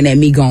parents were looking at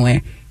me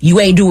going, you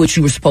ain't do what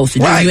you were supposed to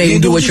do. Right. You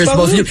ain't do what you're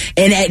supposed to do.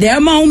 And at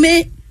that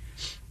moment,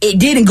 it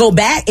didn't go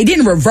back. It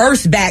didn't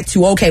reverse back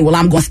to, okay, well,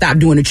 I'm going to stop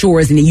doing the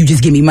chores and then you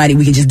just give me money.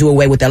 We can just do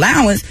away with the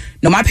allowance.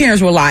 No, my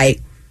parents were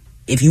like,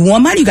 if you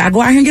want money, you got to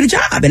go out here and get a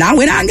job. And I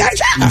went out and got a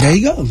job. There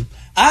you go.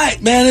 All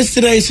right, man, it's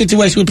today's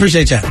situation. We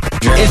appreciate y'all.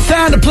 It's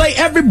time to play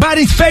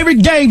everybody's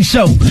favorite game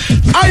show. Are you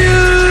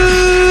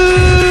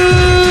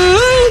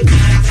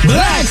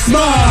Black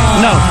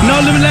Smart?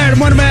 No Limit Larry, the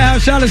Morning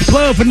Maddhouse, Charlotte's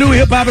plug for new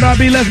hip-hop and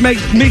R&B. Let's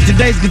meet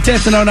today's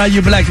contestant on Are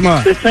You Black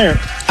Smart? It's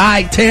Terrence. All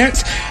right,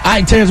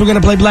 Terrence, we're going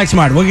to play Black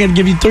Smart. We're going to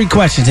give you 3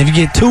 questions. If you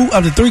get 2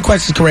 of the 3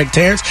 questions correct,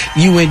 Terrence,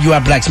 you win. You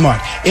are Black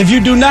Smart. If you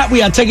do not,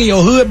 we are taking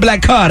your hood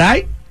black card, all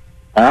right?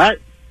 All right.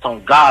 On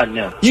God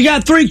now. You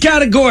got 3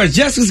 categories.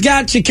 Jessica's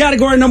got your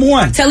category number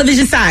 1.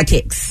 Television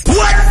sidekicks.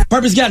 What?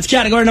 Purpose got your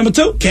category number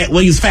 2. Cat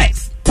Williams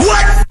facts.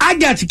 What? I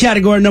got your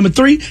category number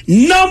 3.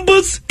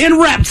 Numbers in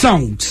rap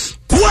songs.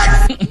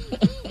 What?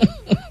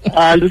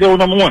 Let's go with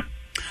number 1.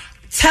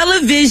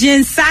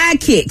 Television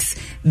sidekicks.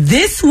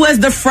 This was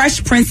the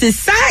Fresh Prince's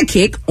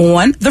sidekick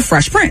on The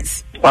Fresh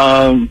Prince.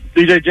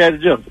 DJ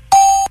Jazzy Jeff.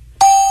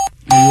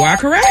 You are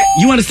correct.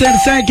 You want to stay in the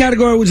same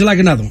category or would you like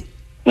another one?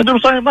 We'll do the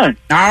same thing.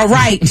 All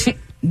right.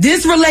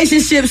 This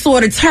relationship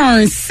sort of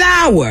turned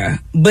sour,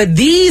 but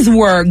these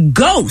were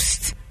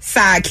ghost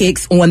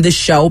sidekicks on the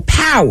show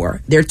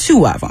Power. There are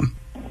 2 of them.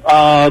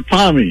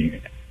 Tommy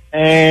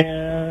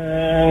and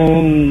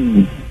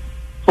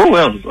who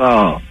else?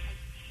 I'm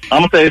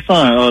gonna say his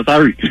son,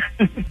 Tyreek.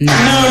 No.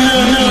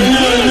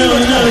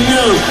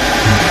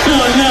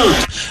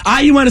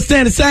 You want to stay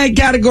in the same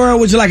category or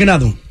would you like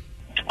another one?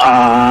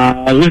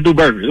 Let's do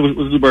Burger.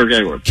 Let's do Burger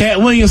category. Cat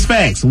Williams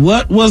facts.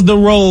 What was the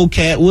role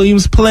Cat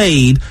Williams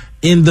played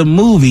in the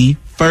movie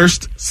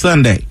First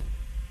Sunday?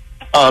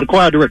 The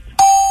choir director.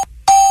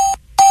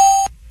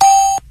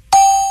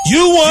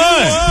 You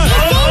won.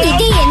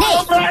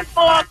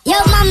 Yo,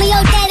 mama,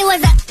 your daddy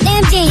was a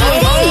damn genius.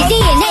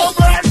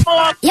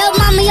 Yo,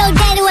 mama, your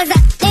daddy was a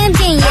damn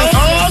genius.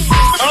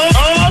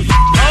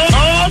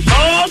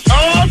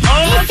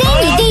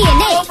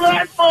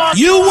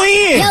 You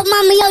win. Yo,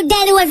 mama, your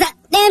daddy was a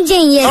damn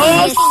genius.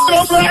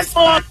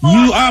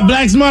 You are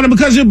Black Smarter.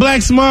 Because you're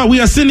Black Smart, we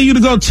are sending you to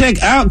go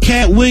check out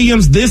Cat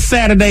Williams this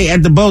Saturday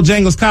at the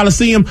Bojangles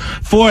Coliseum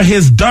for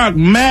his Dark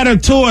Matter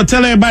tour.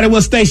 Tell everybody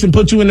what station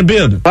put you in the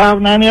building.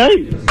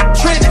 598.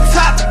 Trending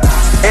topic.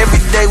 Every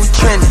day we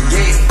trending.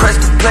 Press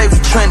the play, we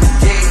trending.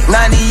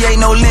 98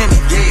 no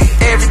limit.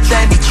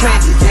 Everything be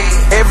trending.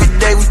 Every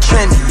day we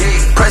trending.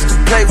 Press the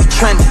play, we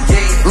trending.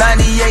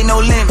 98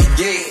 no limit.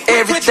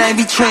 Everything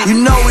be trending.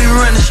 You know we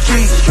run the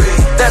streets.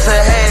 That's a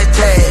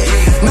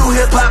hashtag. New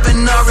hip hop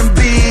and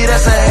R&B.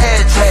 That's a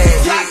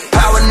hashtag.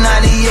 Power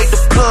 98 the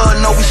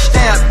plug. No, we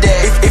stamp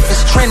that. If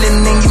it's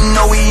trending, then you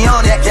know we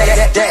on it.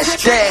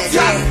 That's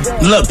that.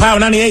 Look, Power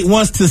 98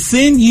 wants to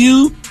send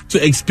you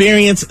to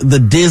experience the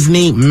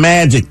Disney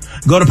magic.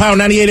 Go to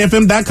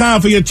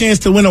power98fm.com for your chance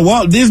to win a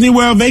Walt Disney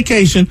World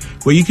vacation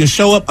where you can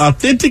show up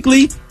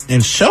authentically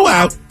and show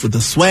out with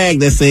the swag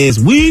that says,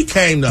 we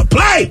came to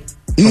play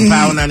from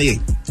Power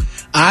 98.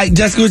 All right,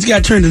 Jessica, what you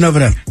got trending over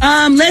there?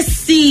 Let's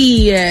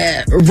see.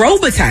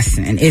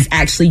 Robitussin is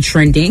actually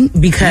trending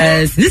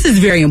because this is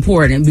very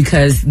important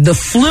because the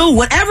flu,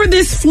 whatever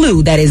this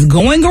flu that is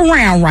going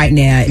around right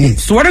now, it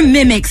sort of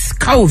mimics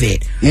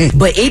COVID,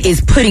 but it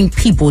is putting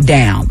people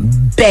down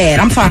bad.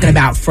 I'm talking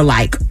about for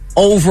like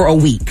over a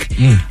week.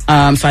 So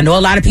I know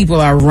a lot of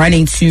people are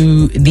running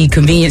to the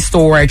convenience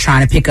store,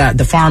 trying to pick up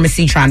the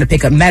pharmacy, trying to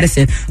pick up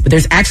medicine, but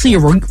there's actually a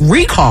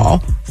recall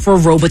for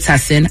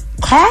Robitussin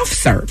cough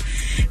syrup.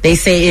 They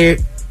say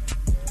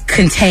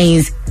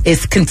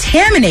it's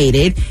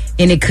contaminated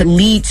and it could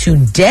lead to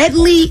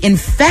deadly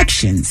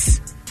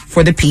infections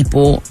for the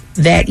people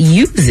that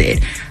use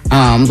it,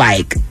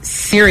 like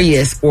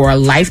serious or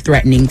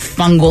life-threatening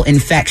fungal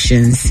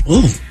infections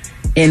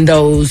in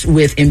those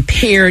with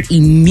impaired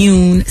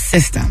immune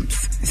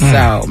systems.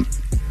 So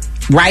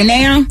right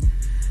now,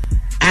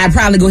 I'd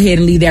probably go ahead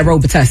and leave that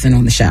Robitussin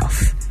on the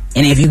shelf.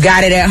 And if you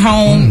got it at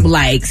home,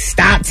 like,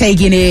 stop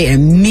taking it,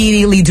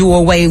 immediately do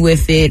away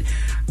with it.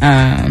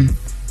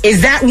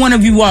 Is that one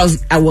of you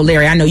all's? Well,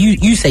 Larry, I know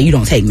you say you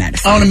don't take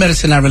medicine. Only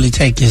medicine I really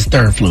take is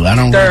Theraflu. I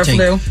don't really take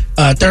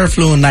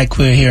Theraflu and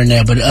NyQuil here and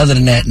there, but other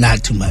than that,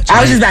 not too much.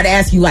 I was just about to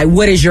ask you, like,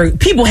 what is your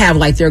people have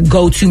like their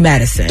go-to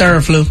medicine?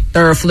 Theraflu.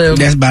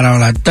 That's about all.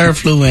 Like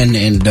Theraflu and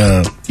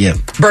yeah.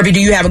 Burpie,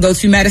 do you have a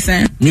go-to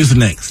medicine?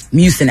 Mucinex.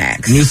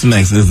 Mucinex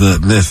is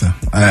listen.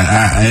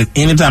 I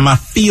anytime I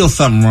feel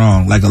something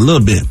wrong, like a little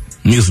bit,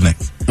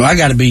 Mucinex. Well, I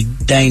got to be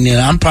dang near.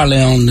 I'm probably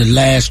on the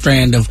last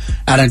strand of.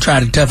 I done try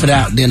to tough it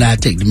out, then I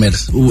take the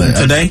medicine.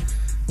 Today?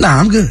 Nah,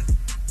 I'm good.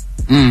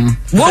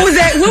 What was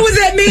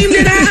that meme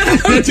that I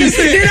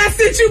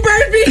sent you,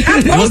 Burpie?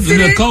 I posted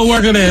the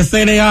co-worker that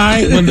say they all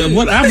right?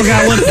 I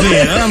forgot what it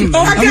said. I'm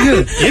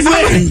good.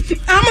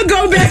 I'm going to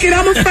go back and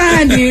I'm going to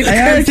find it. I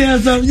gotta tell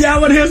you something. Y'all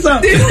want to hear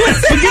something?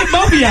 Forget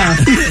both of y'all.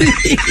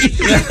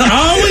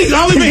 Always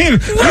been here.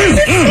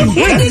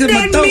 What did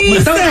that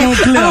meme say?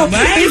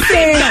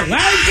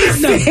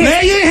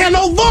 Man, you ain't had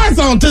no voice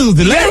on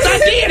Tuesday. Last I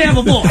did have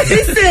a voice.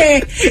 It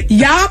said,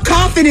 y'all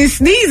coughing and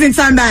sneezing,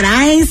 talking about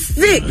I ain't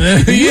sick.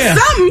 Yeah.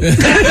 Something.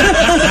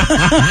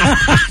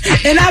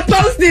 And I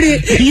posted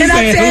it, and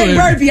I tagged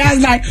Burpie. I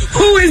was like,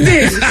 who is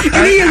this?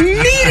 And he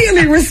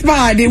immediately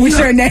responded with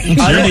your name.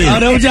 Oh,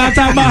 that what y'all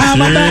talking about? How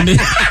my back?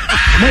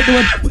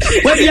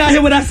 What do y'all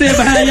hear what I said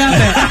behind y'all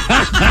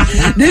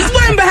back? This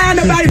wasn't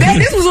behind nobody's back.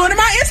 This was on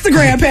my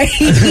Instagram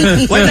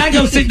page. Wait till I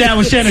go sit down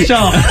with Shannon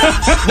Shaw.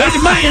 Wait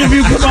till my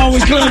interview come on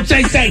with Club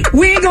Chase State.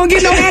 We ain't gonna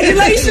get no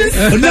adulations.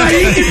 No,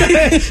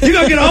 you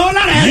gonna get a whole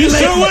lot of adulations.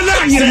 You sure will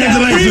not get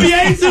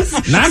abbreviations.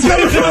 Not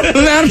coming from there.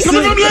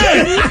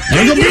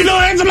 Ain't gonna be no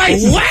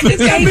adulations. What? Ain't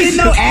get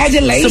no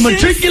adulations. Some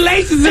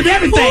matriculations and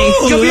everything.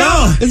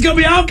 It's gonna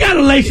be all kind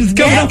of lations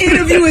coming up. That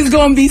interview is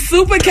gonna be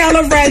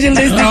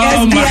supercalifragilistic.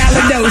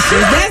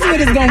 That's what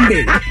it's gonna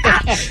be.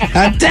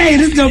 I tell you,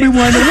 this is gonna be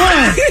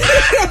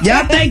 1-to-1.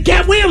 Y'all think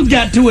Cat Williams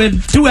got 2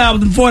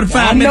 hours and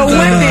 45 minutes? I know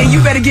one thing.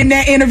 You better get in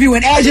that interview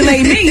and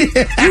adulate me.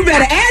 You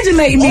better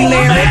adulate me,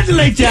 Larry.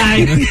 Adulate y'all.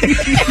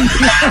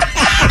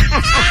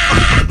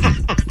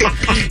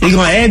 He's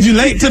gonna add you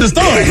late to the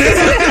story.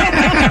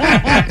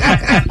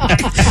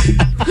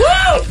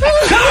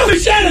 Call me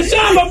Shannon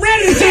Sharp. I'm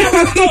ready to tell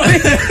my story.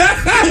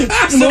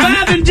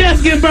 Surviving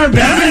Jessica and Burpie.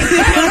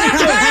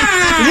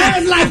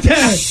 Like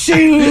that.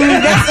 Shoot,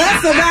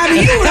 that's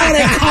surviving you with all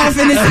that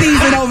coughing and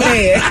sneezing over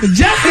there.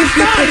 Jessica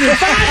started it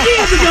 5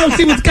 years ago.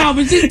 She was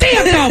coughing. She's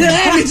still coughing.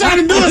 I've been trying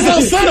to do it so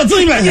subtle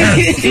too. Like,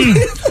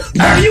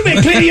 Bro, you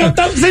been clearing your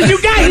throat since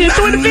you got here in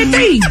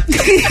 2015.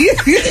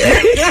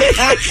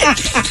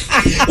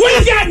 We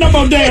ain't got no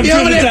more damn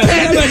time.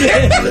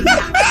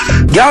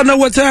 Y'all know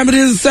what time it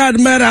is inside the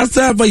Maddhouse.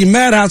 Time for your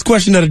Maddhouse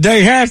question of the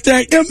day.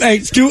 Hashtag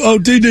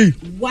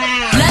MHQOTD.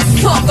 Wow.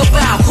 Let's talk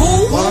about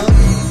who?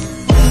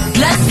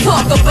 Let's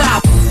talk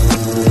about.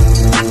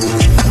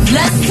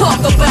 Let's talk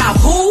about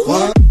who?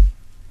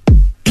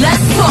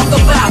 Let's talk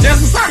about.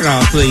 Just a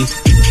second,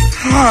 please.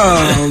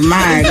 Oh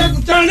my!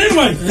 Turn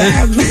anyway.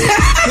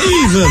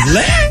 Jesus,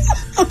 Larry.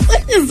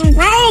 What is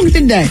wrong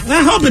today?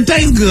 I hope it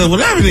tastes good,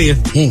 whatever it is.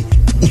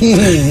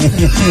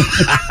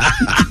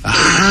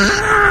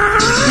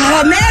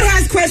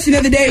 Maddhouse question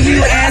of the day. We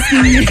were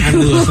asking you. I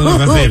knew as soon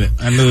as I said it.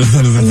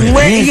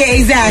 Yeah,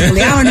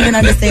 exactly. I don't even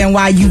understand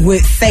why you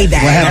would say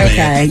that.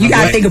 Okay, you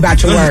gotta think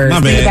about your words. My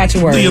bad. Think about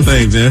your words. Do your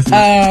thing, Jess.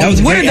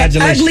 What are the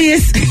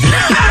ugliest?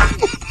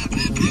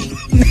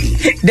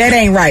 That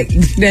ain't right.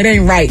 That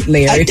ain't right,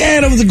 Larry.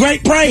 Again, it was a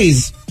great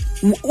praise.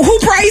 Who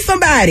praised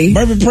somebody?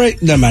 Burpee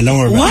praise. Never mind. Don't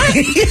worry about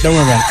it. Don't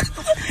worry about it.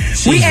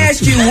 We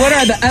asked you, what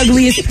are the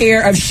ugliest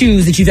pair of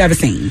shoes that you've ever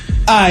seen?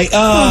 All right.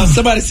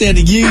 Somebody said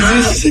the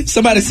Yeezys.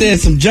 Somebody said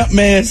some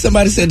Jumpman.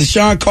 Somebody said the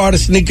Sean Carter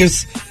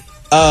sneakers.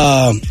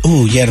 Them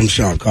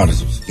Sean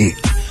Carters.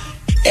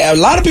 A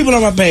lot of people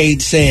on my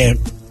page said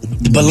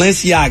the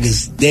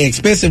Balenciagas. They're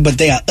expensive, but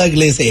they are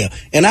ugly as hell.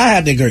 And I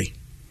have to agree.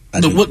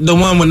 The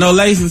one with no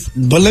laces?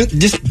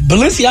 Just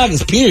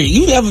Balenciagas, period.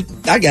 You ever?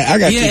 I got.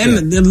 Yeah,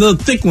 and the little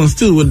thick ones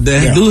too with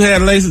that do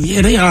have laces.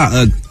 Yeah, they are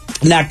ugly.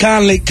 Now,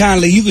 Conley,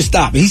 you can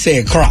stop it. He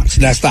said Crocs.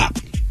 Now stop.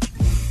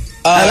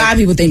 A lot of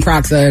people think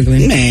Crocs are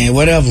ugly. Man,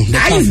 whatever.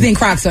 I used to think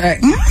Crocs are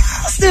ugly.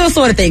 I still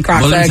sort of think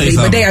Crocs are ugly,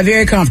 but they are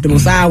very comfortable,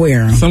 so I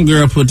wear them. Some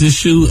girl put this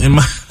shoe in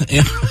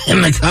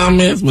the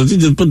comments, but she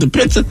just put the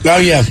picture. Oh,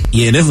 yeah.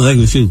 Yeah, that's an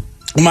ugly shoe.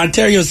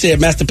 Monterio said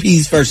Master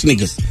P's first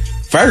sneakers.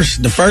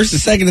 The first, the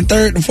second, the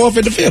third, the fourth,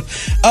 and the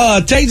fifth.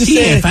 Taser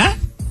said...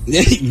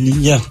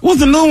 Yeah. What's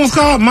the new ones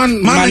called?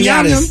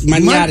 Manyadis. The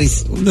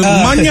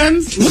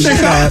Munyans? What they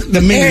called?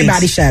 The Minions.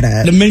 Everybody shut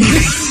up. The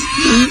Minions.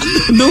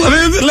 What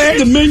is it, Larry?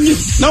 The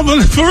Minions. No,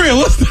 but for real,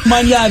 what's the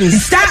Manyadis?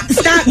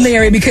 Stop,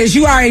 Larry, because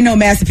you already know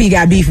Master P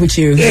got beef with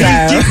you. So,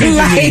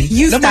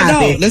 you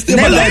stop it.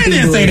 Larry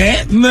didn't say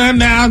that.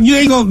 Now,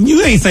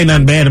 you ain't say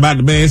nothing bad about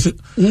the bad shit.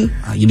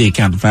 Mm-hmm. You did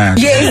count the 5.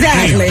 Yeah,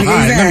 exactly. All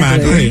right, never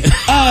mind. Go ahead.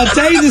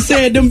 Taser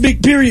said them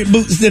big period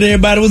boots that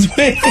everybody was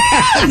wearing.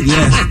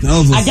 Yes,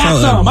 those were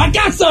I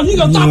got some. You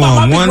gonna talk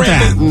about my big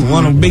red boots?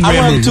 One of them big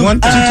red boots. Two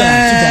times.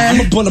 I'm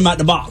gonna pull them out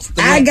the box.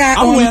 I'm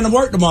wearing them to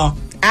work tomorrow.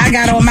 I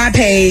got on my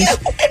page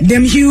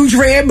them huge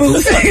red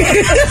boots.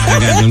 I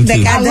got them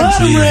too. I love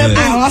them red boots.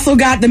 I also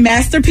got the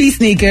Master P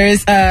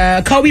sneakers,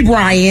 Kobe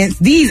Bryant's.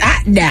 These,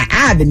 I've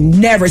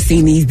never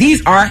seen these.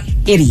 These are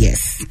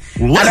hideous.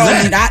 What's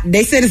that?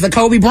 They said it's a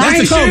Kobe Bryant.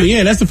 That's the Kobe,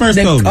 yeah. That's the first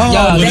Kobe.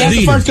 That's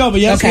the first Kobe.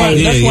 Yes,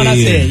 okay. That's what I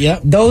said.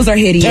 Yep. Those are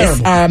hideous.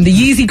 Terrible. The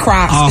Yeezy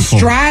Crocs, awful. the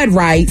Stride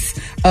Rights.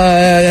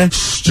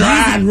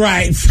 Stride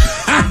Rights.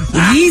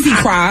 Yeezy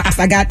Crocs.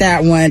 I got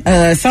that one.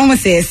 Someone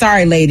said,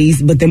 sorry,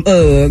 ladies, but them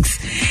Uggs.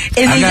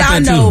 And then y'all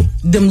know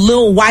them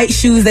little white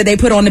shoes that they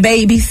put on the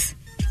babies.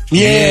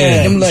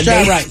 Yeah, them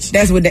Stride Rights.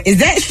 That's what. Is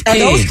that? Are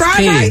those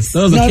Stride Rights?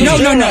 Those are no.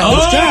 Stride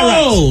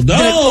Rights.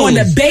 On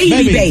the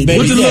baby.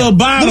 With the little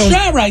bottom.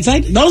 Stride Rights,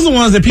 ain't they? Those are the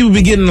ones that people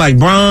be getting like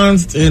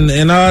bronzed and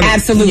all that.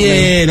 Absolutely.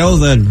 Yeah,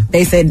 those ugly.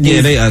 They said.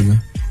 Yeah, they ugly.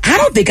 I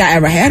don't think I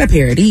ever had a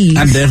pair of these.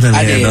 I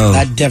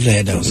definitely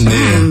had those.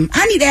 Yeah.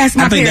 I need to ask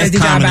my parents,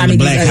 did y'all buy me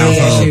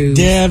these shoes?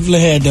 Definitely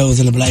had those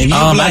in the black.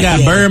 I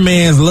got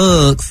Birdman's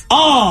lugs.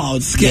 Oh,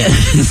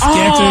 Skechers.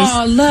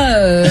 Oh,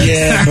 lugs.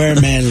 Yeah,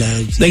 Birdman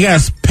lugs. They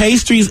got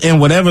pastries and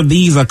whatever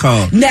these are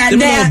called. Them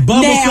little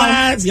bubble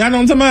slides. Y'all know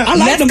what I'm talking about? I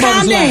like them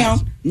bubble slides.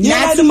 Down.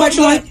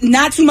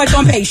 Not too much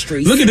on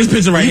pastries. Look at this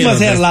picture right here. You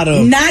must have a lot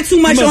of. Not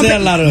too much on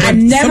pastries. I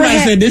never Somebody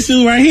said this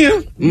shoe right here.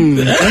 Let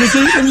me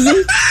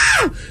see.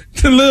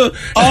 The little,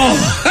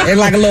 it's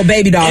like a little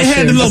baby doll. It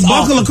had the little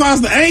buckle across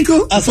the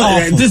ankle. That's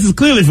awful. This is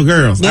clearly for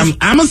girls.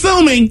 I'm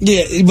assuming.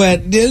 Yeah,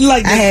 but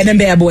like I had them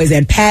bad boys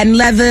in patent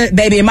leather,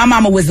 baby. And my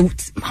mama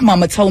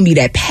told me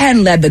that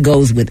patent leather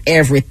goes with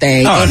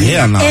everything. Oh,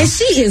 hell no. And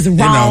she is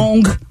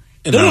wrong.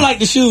 They don't like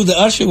the shoes that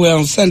Usher wear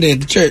on Sunday at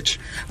the church.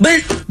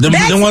 But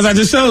the ones I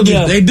just showed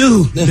you, they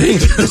do.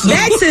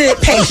 Back to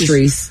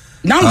pastries.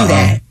 Don't do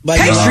that.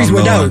 Pastries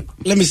were dope.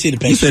 Let me see the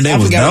pastries. You said they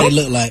was forgot dope? what they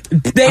look like.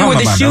 They were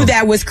the shoe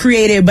that was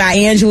created by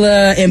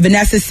Angela and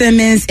Vanessa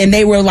Simmons, and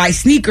they were like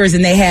sneakers,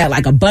 and they had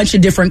like a bunch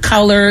of different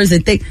colors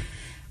and things.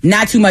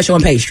 Not too much on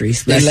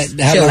pastries. How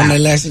long they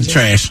lasted?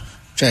 Trash.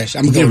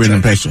 I'm gonna get rid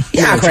of pastry.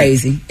 Y'all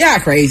crazy.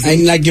 I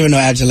ain't like giving no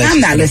adulation.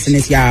 I'm not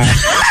listening to y'all.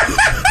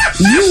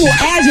 You will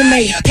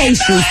adulate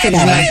pastries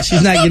today.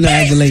 She's not getting no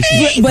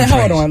adulation. But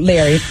hold on,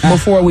 Larry,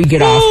 before we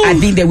get off, I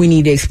think that we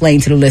need to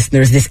explain to the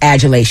listeners this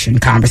adulation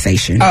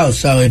conversation. Oh,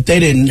 so if they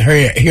didn't hear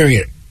it, if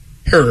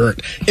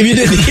you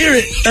didn't hear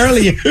it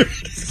earlier,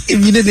 if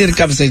you didn't hear the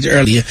conversation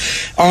earlier,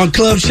 on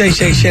Club Shay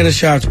Shannon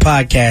Sharp's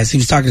podcast, he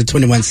was talking to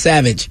 21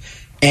 Savage,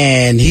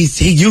 and he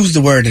used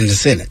the word in the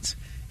sentence.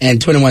 And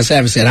 21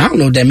 Savage said, I don't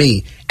know what that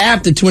means.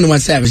 After 21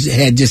 Savage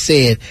had just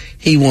said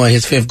he won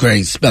his 5th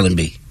grade spelling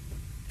bee.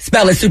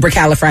 Spelling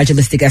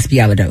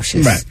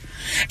supercalifragilisticexpialidocious. Right.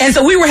 And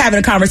so we were having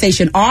a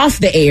conversation off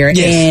the air,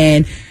 Yes.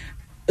 and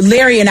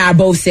Larry and I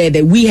both said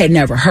that we had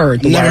never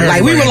heard the word.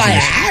 Like, we were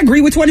like, I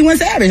agree with 21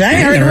 Savage. I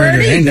ain't heard the word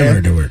either. I ain't never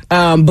heard the word.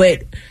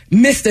 But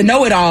Mr.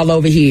 Know-It-All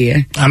over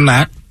here. I'm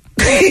not.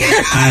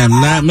 I am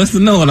not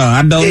Mr. Know-It-All.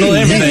 I don't know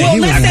everything. Well,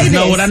 let's I say just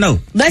know this. what I know.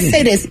 Let's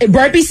say this.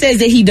 Burpee says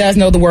that he does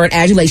know the word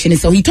adulation, and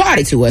so he taught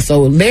it to us.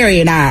 So Larry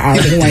and I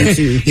are going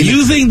to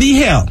using the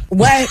hell.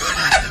 What?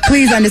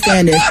 Please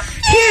understand this.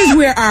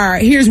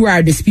 Here's where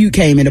our dispute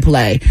came into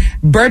play.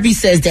 Burpee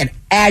says that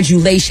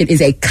adulation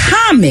is a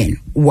common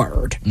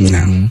word.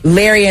 Mm-hmm.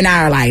 Larry and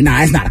I are like,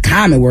 nah, it's not a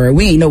common word.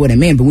 We ain't know what it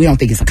meant, but we don't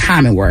think it's a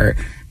common word.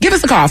 Give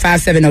us a call,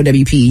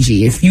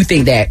 570-WPEG, if you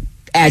think that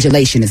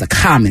adulation is a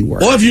common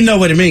word. Or if you know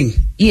what it means.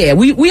 Yeah,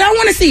 we all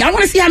want to see. I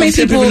want to see how many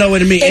people know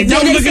what it means. If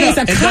Don't they look say it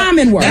up. it's a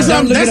common word. That's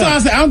why I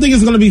say I don't think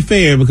it's going to be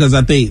fair, because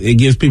I think it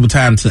gives people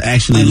time to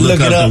actually look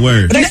up the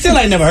word. But they still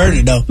ain't never heard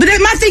it, though. But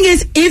my thing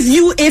is,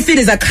 if it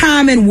is a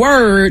common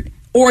word,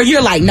 or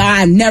you're like, nah,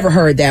 I've never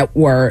heard that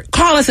word,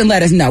 call us and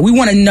let us know. We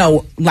want to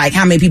know, like,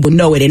 how many people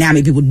know it and how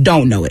many people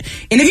don't know it.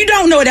 And if you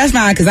don't know it, that's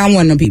fine, because I'm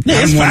one of them people.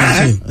 Yeah, it's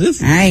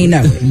fine. I ain't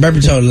know it.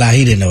 Burpee told a lie.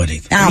 He didn't know it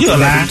either. You a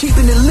lie.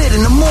 Keeping it lit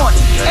in the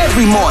morning,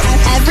 every morning.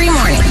 Every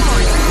morning.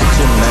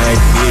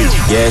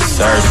 Yes,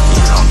 sir.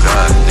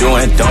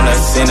 Doing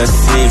donuts in a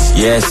 6,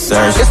 yes,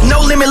 sir. It's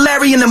No Limit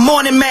Larry in the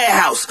morning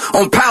Madhouse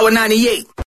on Power 98.